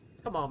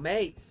 Come on,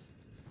 mates.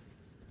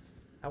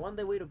 I want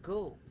the way to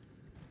go.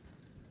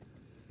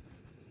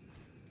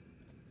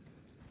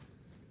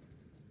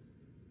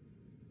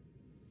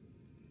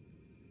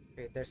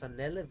 Okay, there's an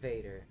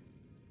elevator.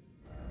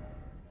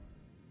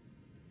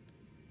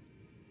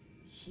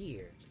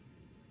 Here.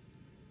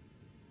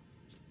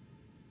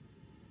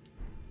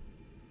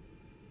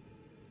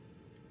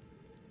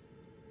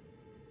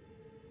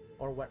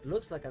 Or what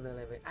looks like an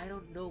elevator. I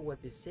don't know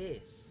what this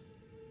is.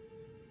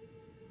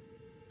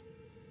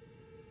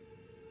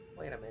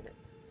 Wait a minute.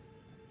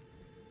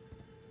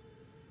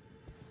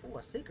 Oh,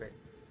 a secret.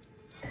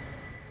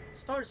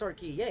 Star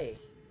key, yay.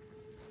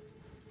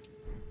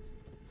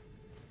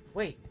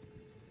 Wait.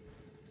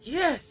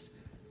 Yes!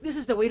 This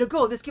is the way to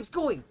go. This keeps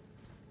going.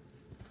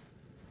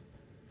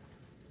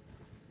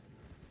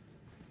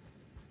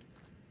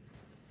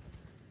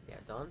 Yeah,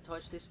 don't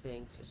touch these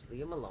things. Just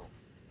leave them alone.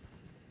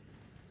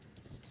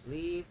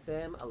 Leave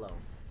them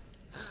alone.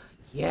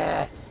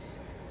 Yes!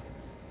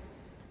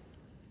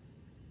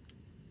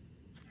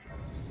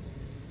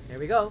 There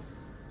we go.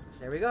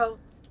 There we go.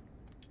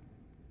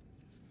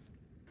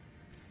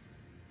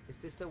 Is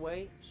this the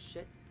way?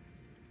 Shit.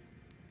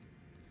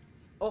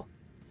 Oh,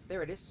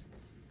 there it is.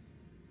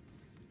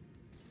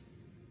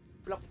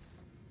 Plop.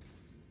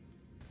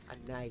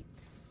 A knight.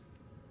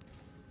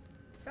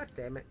 God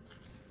damn it.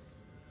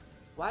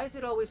 Why is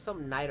it always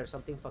some knight or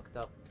something fucked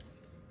up?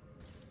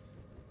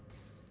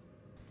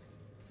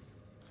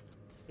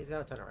 He's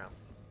gonna turn around.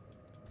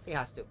 He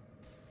has to.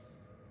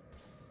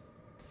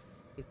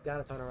 He's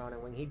gotta turn around,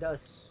 and when he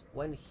does,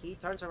 when he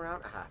turns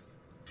around, aha.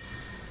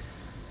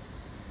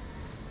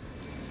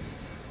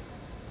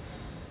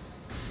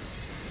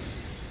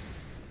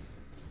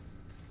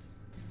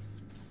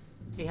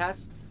 He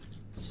has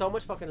so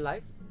much fucking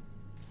life.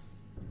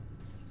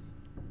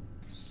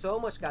 So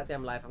much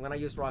goddamn life. I'm gonna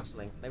use Rock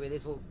Sling. Maybe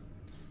this will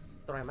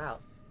throw him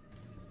out.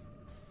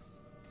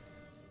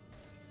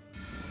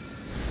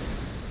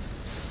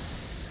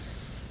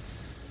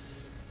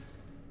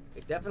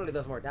 It definitely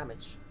does more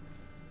damage.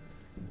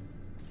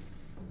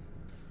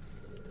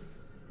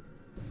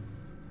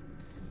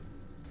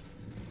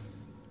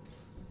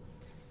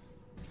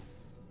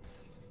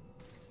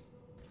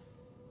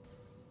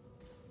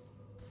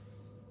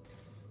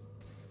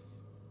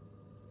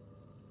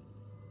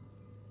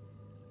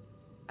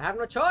 I have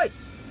no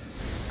choice.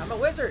 I'm a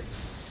wizard.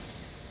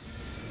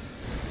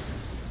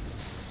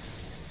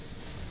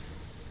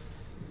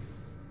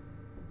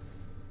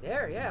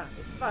 There, yeah,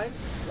 it's fine.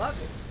 Block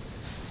it.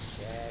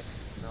 Shit.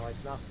 No,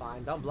 it's not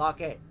fine. Don't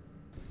block it.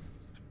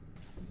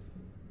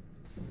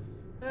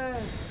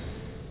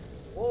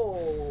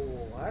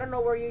 Whoa. I don't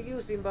know where you're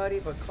using, buddy,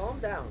 but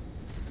calm down.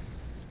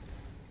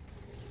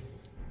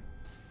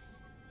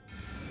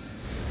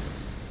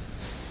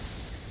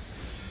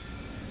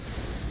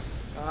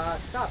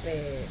 Stop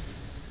it.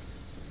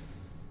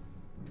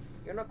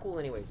 You're not cool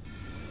anyways.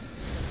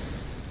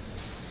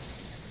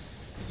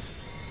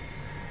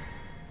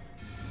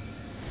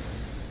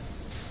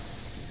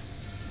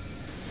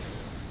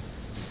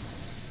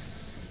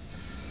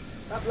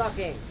 Stop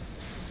blocking.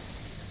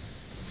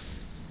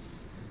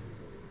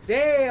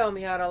 Damn,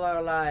 he had a lot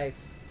of life.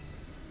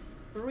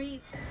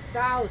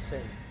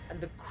 3,000. And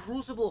the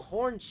Crucible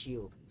Horn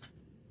Shield.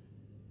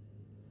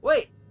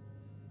 Wait.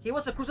 He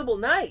was a Crucible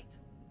Knight.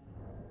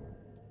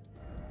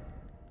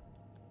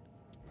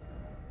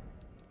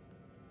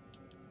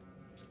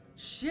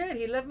 Shit,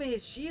 he left me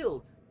his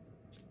shield.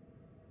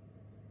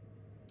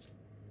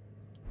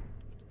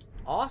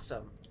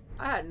 Awesome.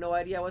 I had no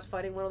idea I was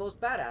fighting one of those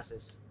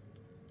badasses.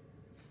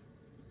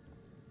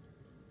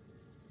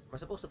 Am I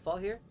supposed to fall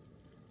here?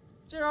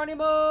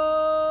 Geronimo!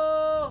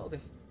 Okay.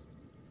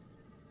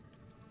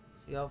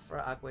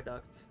 Siofra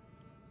Aqueduct.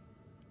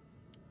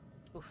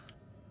 Oof.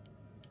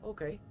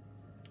 Okay.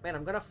 Man,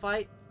 I'm gonna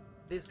fight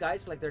these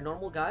guys like they're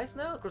normal guys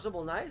now?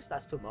 Crucible Knights?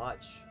 That's too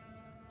much.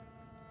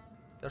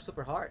 They're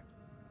super hard.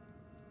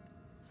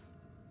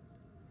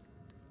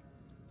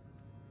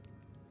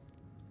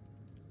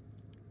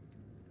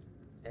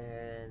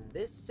 And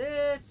this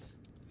is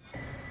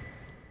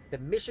the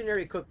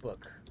missionary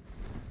cookbook.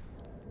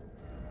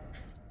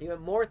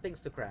 Even more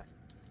things to craft.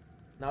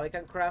 Now I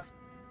can craft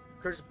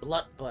cursed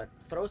blood.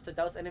 Throws to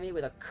douse enemy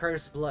with a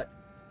cursed blood.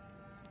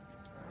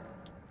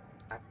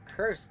 A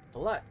cursed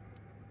blood.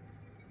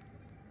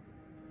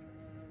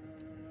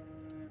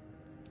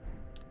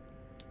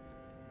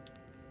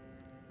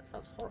 That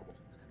sounds horrible.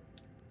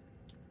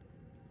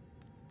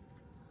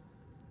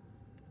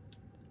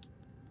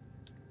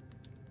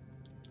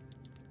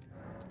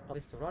 At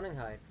least to run and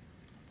hide.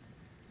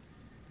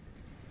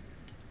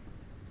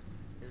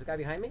 Is this guy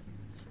behind me?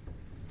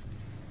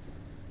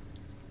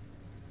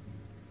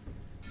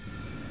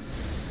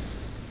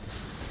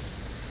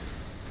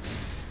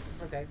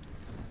 Okay.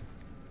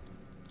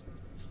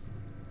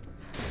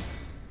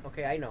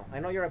 Okay, I know. I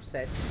know you're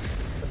upset.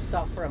 But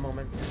stop for a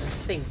moment and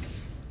think.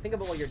 Think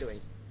about what you're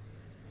doing.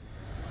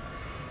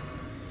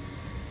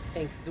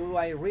 Think, do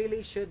I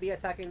really should be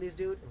attacking this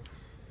dude?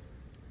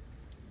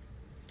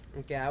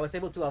 Okay, I was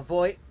able to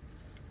avoid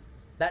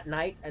that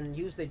knight and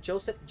use the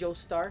Joseph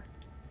Joestar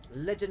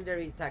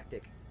legendary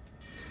tactic.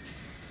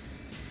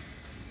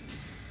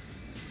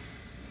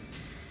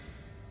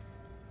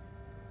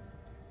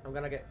 I'm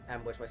gonna get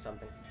ambushed by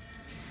something.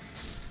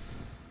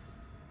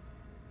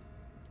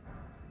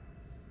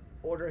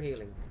 Order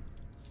healing.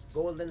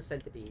 Golden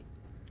centipede.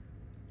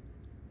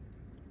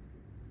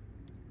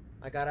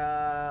 I got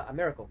a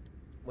miracle.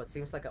 What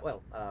seems like a,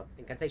 well,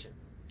 incantation.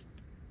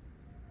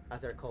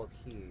 As they're called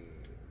here.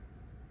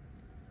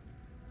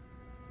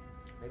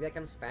 Maybe I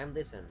can spam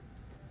this in.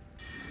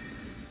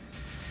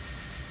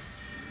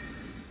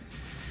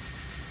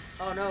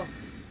 Oh no.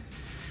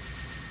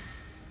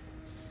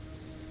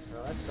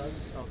 Oh, that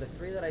sucks. Of the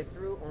 3 that I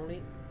threw,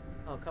 only...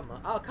 Oh, come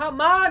on. Oh,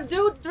 come on,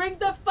 dude! Drink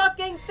the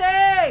fucking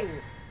thing!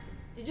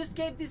 You just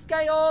gave this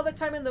guy all the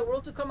time in the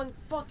world to come and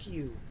fuck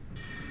you.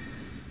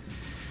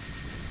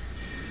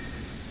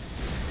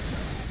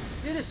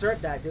 You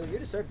deserve that, dude. You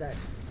deserve that.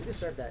 You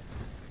deserve that.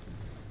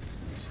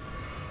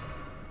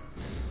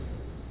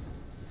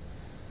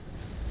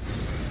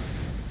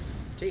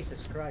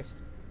 Jesus Christ.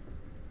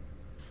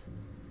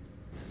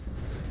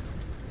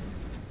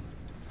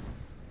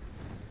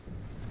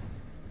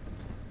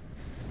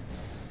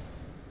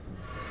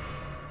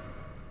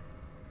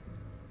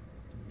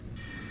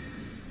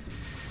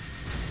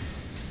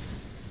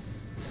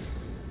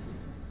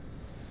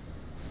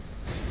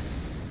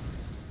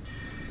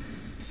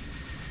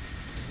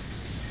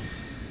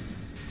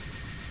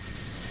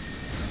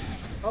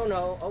 Oh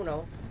no, oh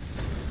no.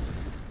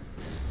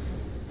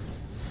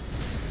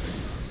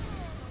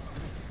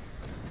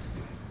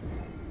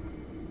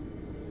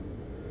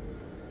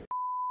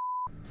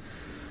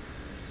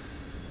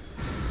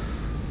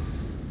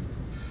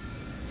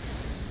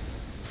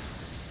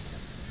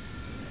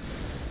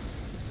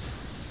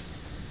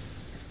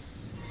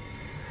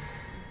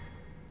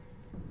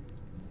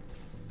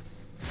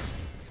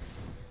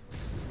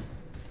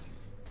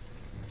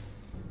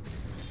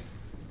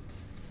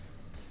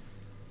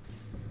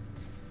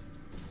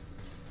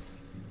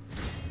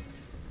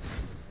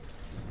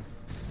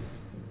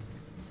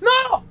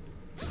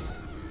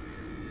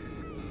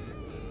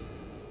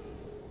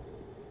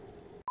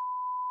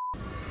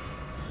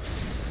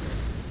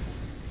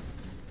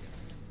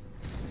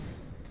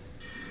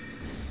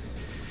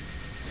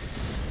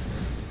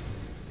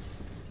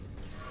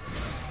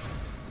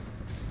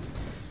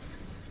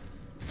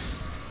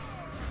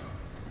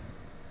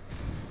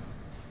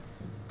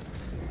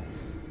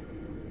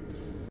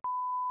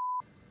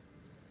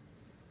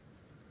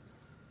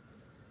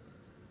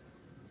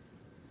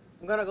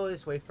 I'm gonna go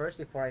this way first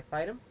before I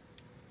fight him.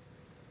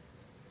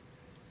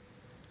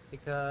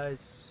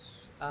 Because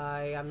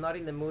I am not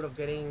in the mood of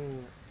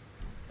getting,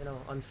 you know,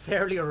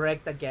 unfairly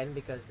wrecked again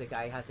because the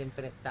guy has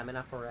infinite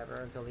stamina forever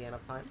until the end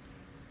of time.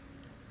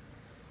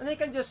 And he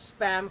can just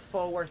spam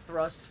forward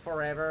thrust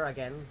forever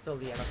again till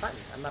the end of time.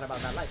 I'm not about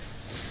that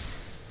life.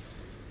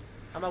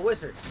 I'm a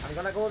wizard. I'm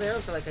gonna go there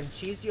until I can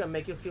cheese you and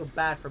make you feel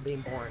bad for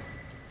being born.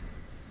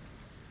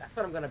 That's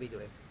what I'm gonna be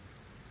doing.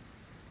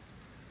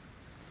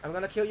 I'm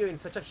gonna kill you in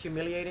such a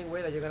humiliating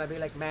way that you're gonna be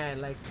like,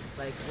 man, like,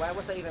 why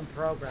was I even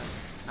programmed?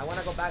 I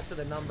wanna go back to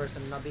the numbers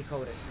and not be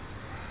coded.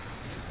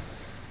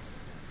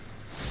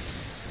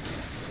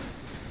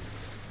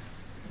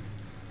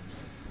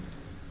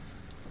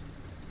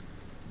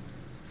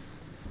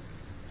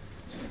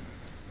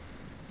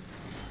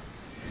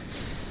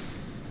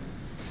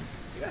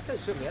 You guys can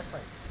shoot me, that's fine.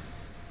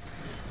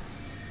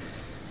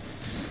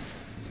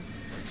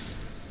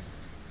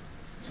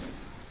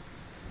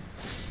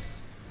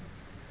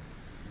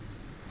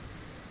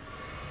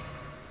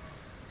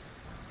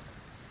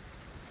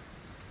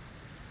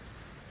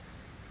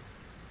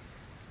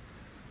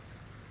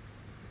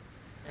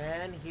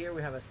 And here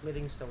we have a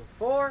smithing stone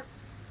 4.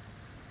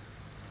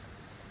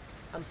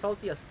 I'm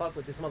salty as fuck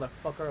with this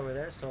motherfucker over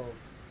there, so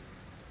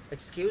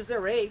excuse the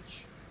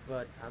rage,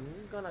 but I'm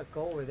gonna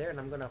go over there and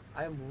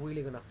I'm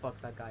really gonna fuck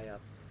that guy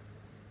up.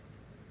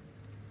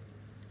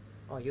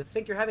 Oh, you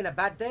think you're having a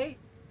bad day?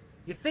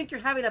 You think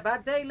you're having a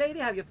bad day, lady?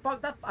 Have you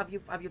fucked up? Have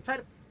you tried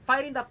to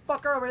fighting that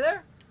fucker over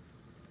there?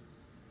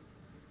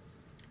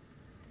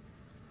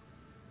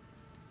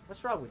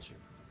 What's wrong with you?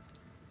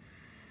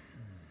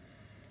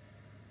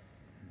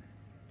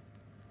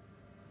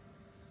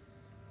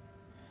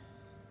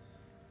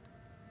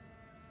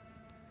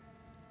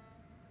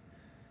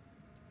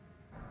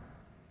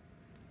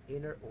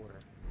 Inner order.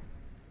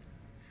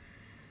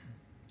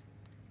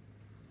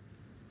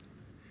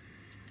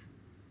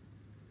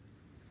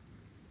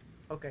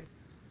 Okay.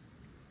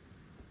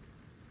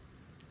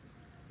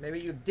 Maybe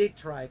you did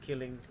try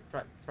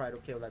to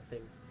kill that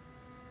thing.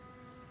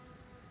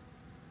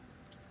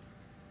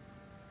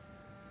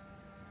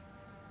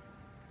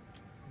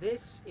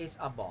 This is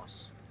a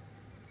boss.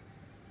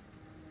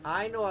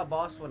 I know a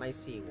boss when I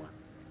see one.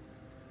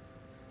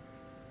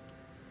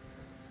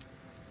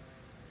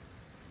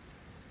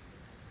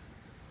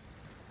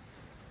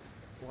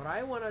 What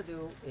I want to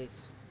do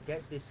is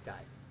get this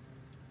guy.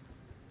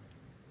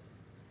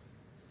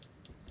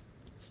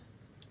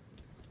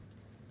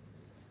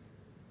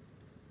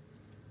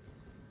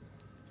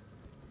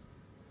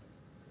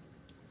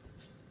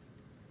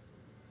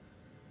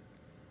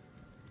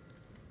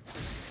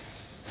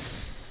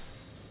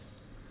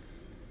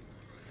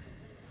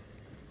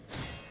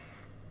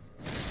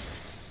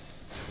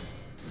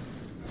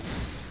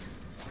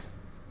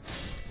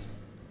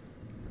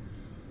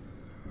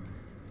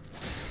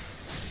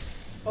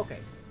 Okay.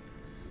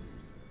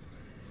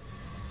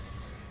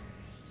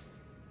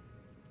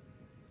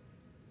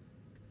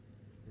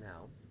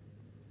 Now,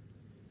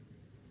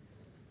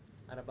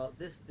 at about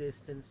this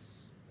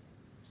distance,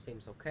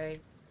 seems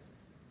okay.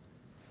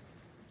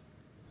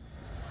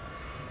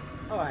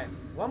 Alright,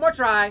 one more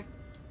try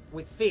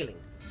with feeling.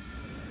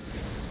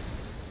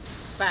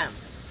 Spam.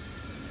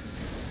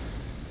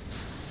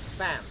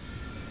 Spam.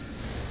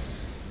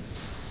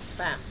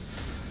 Spam.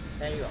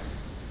 There you go.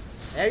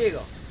 There you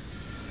go.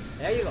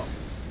 There you go.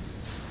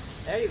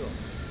 There you go.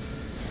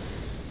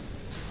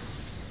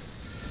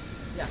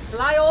 Yeah,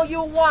 fly all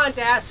you want,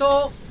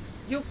 asshole.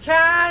 You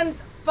can't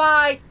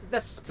fight the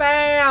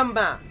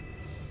spam.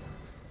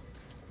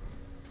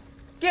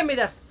 Give me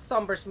the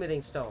somber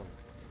smithing stone.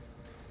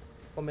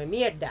 Come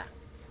mierda.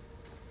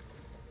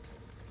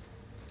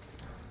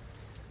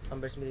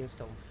 Somber smithing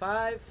stone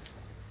 5.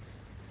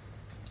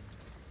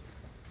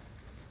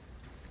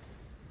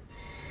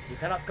 You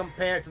cannot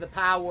compare to the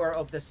power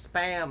of the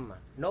spam.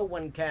 No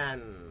one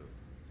can.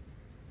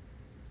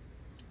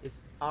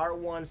 It's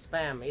R1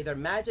 spam, either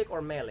magic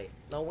or melee.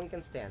 No one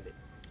can stand it.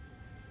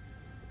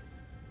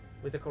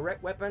 With the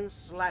correct weapon /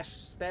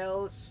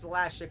 spell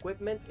 /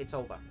 equipment, it's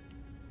over.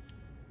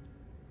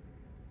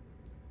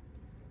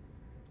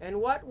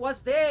 And what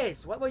was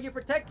this? What were you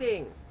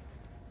protecting?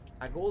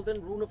 A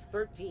golden rune of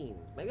 13.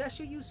 Maybe I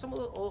should use some of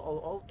the,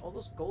 all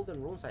those golden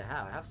runes I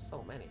have. I have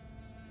so many.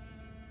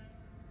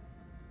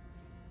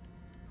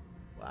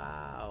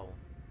 Wow.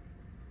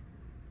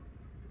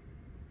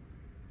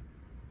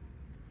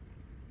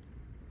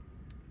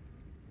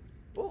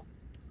 Oh,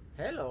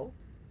 hello.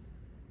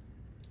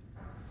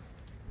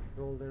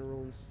 Golden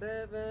rune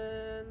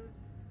 7.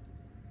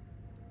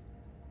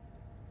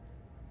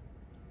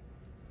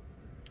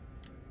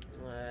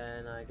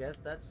 And I guess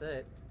that's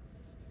it.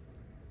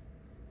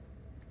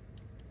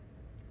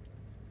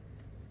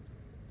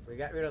 We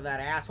got rid of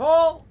that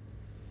asshole.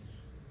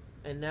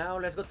 And now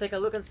let's go take a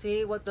look and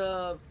see what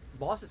the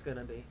boss is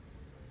gonna be.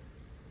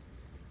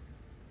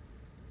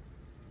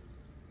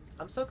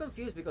 I'm so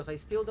confused because I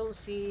still don't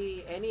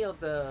see any of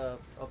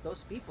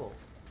those people.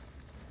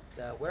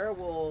 The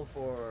werewolf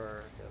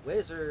or the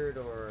wizard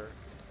or,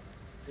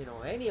 you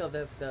know, any of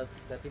the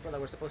people that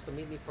were supposed to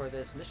meet me for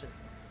this mission.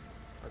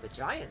 Or the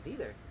giant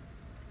either.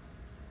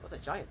 It was a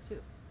giant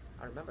too.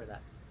 I remember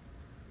that.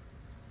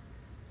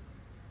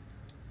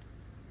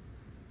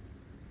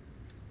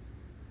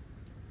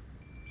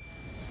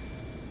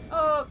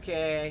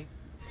 Okay.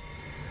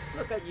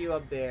 Look at you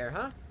up there,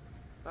 huh?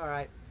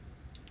 Alright.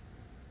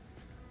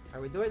 Are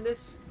we doing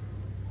this?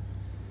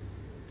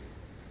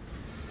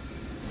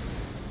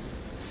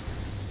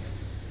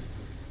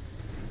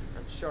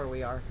 I'm sure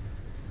we are.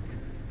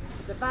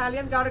 The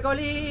valiant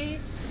gargoyle!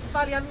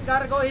 Valiant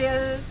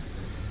gargoyle!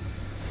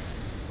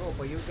 Oh,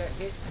 but you get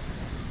hit.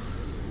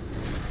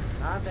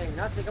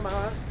 Nothing, come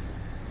on.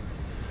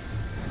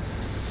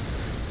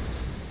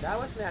 That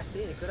was nasty.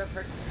 It could have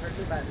hurt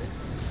me badly.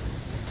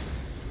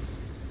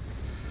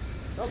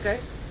 Okay.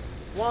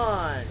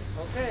 1.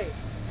 Okay.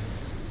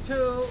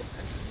 2.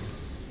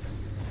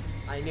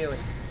 I knew it.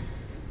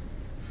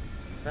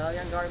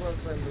 Valiant gargoyle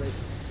twin blade.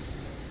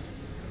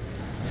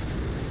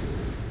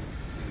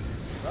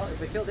 Well,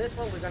 if we kill this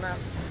one, we're gonna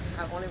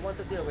have only one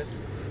to deal with.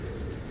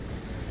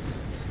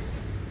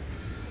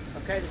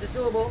 Okay, this is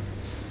doable.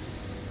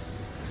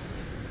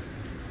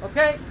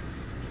 Okay.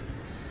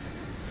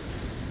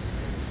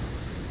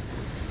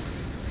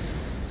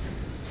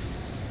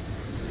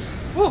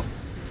 Woo!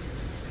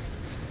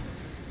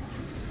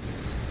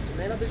 It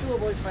may not be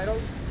doable if I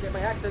don't get my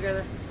act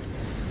together.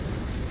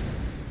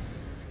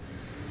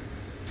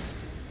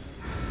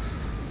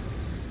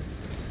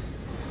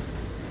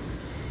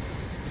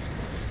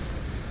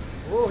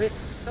 Oh,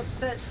 he's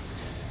upset.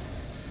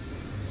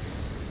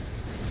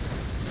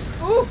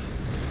 Ooh!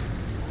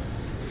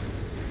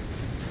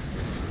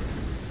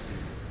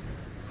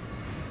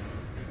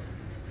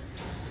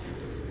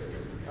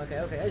 Okay,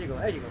 okay, there you go,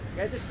 there you go.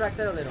 Get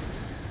distracted a little.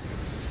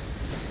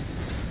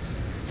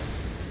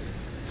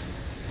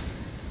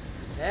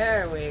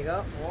 There we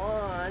go.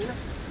 1,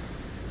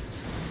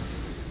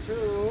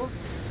 2.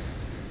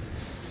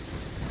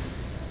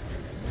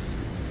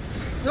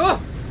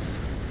 Oh!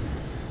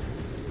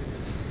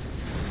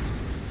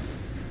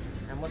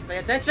 I must pay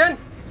attention.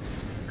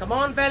 Come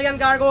on, Valiant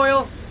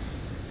Gargoyle.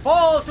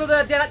 Fall to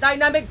the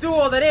dynamic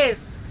duo that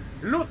is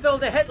Luthel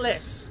the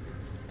Headless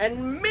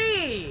and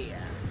me.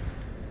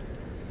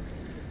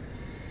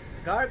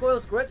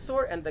 Gargoyle's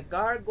Greatsword and the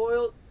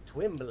Gargoyle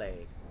Twin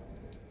Blade.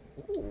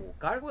 Ooh,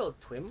 Gargoyle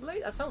Twin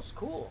Blade? That sounds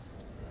cool.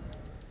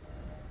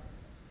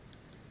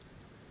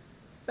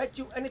 Bet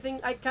you anything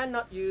I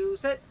cannot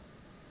use it.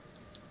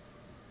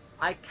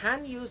 I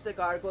can use the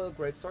Gargoyle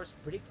Greatsword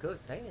pretty good,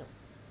 damn.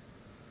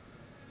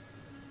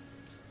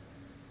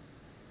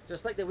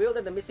 Just like the wield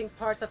and the missing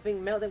parts have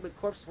been melded with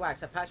corpse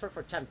wax, a password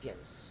for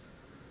champions.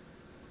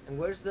 And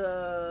where's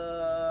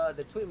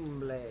the Twin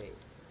Blade?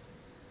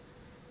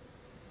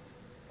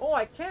 Oh,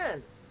 I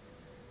can!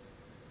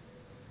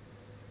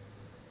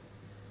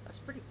 That's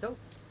pretty dope.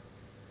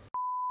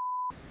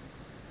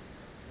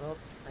 Well,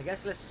 I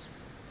guess let's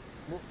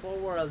move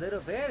forward a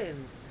little bit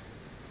and...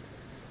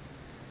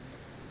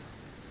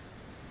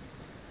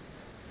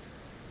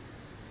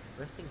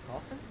 Resting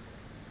coffin?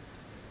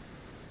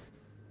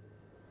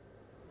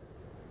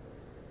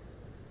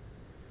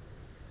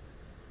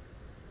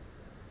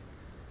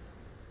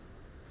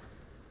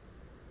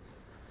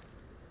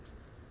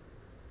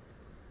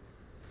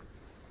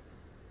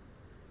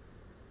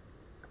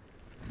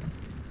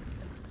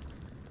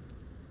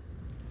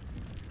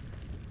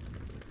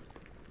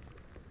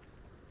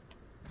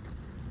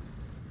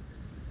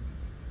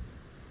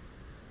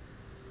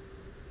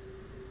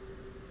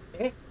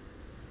 Eh?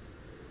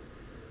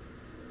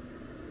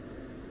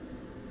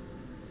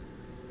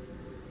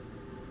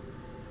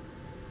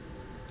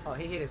 Oh,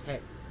 he hit his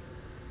head.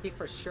 He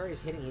for sure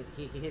is hitting.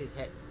 He hit his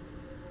head.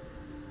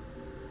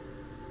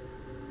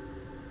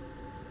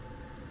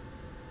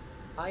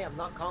 I am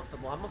not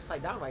comfortable. I'm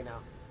upside down right now.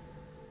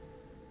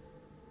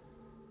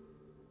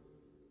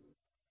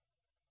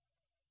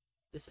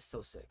 This is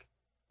so sick.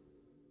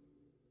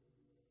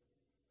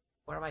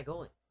 Where am I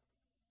going?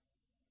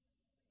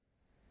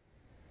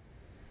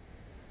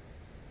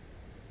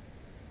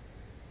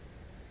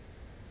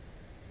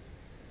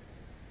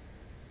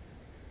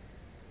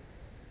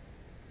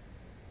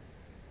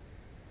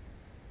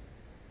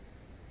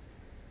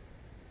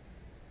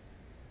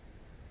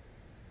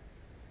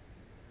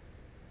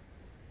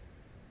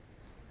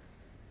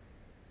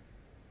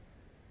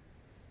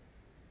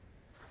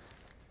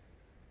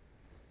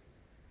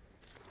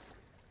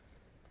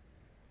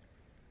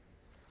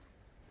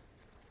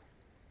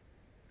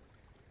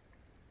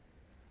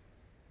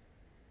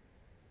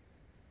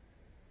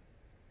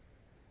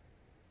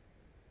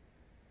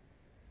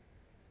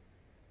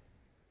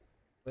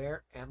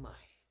 Where am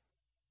I?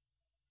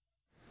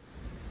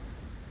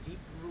 Deep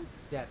root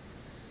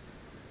depths.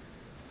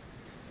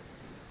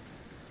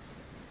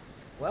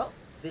 Well,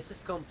 this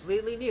is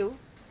completely new.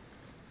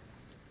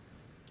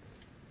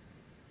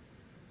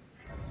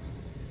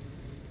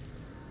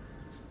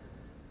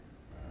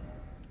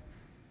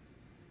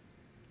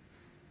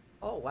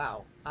 Oh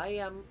wow, I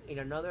am in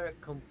another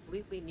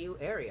completely new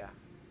area.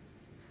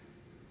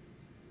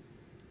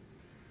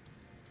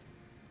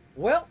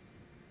 Well,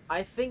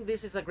 I think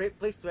this is a great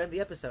place to end the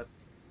episode.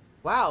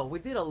 Wow, we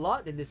did a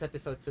lot in this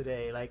episode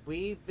today. Like,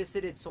 we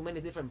visited so many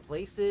different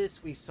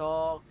places. We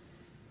fought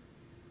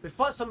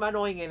some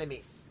annoying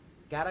enemies.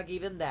 Gotta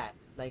give him that.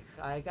 Like,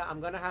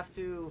 I'm gonna have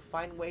to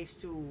find ways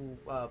to,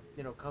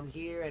 you know, come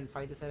here and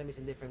fight these enemies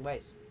in different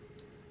ways.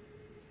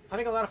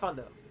 Having a lot of fun,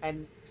 though.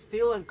 And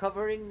still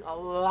uncovering a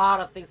lot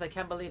of things. I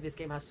can't believe this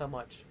game has so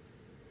much.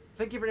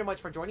 Thank you very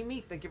much for joining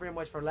me. Thank you very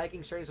much for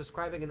liking, sharing,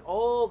 subscribing, and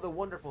all the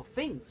wonderful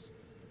things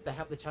that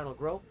help the channel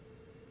grow.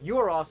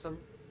 You're awesome.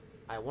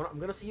 I'm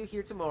gonna see you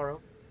here tomorrow.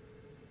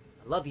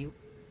 I love you.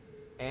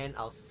 And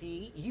I'll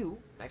see you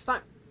next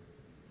time.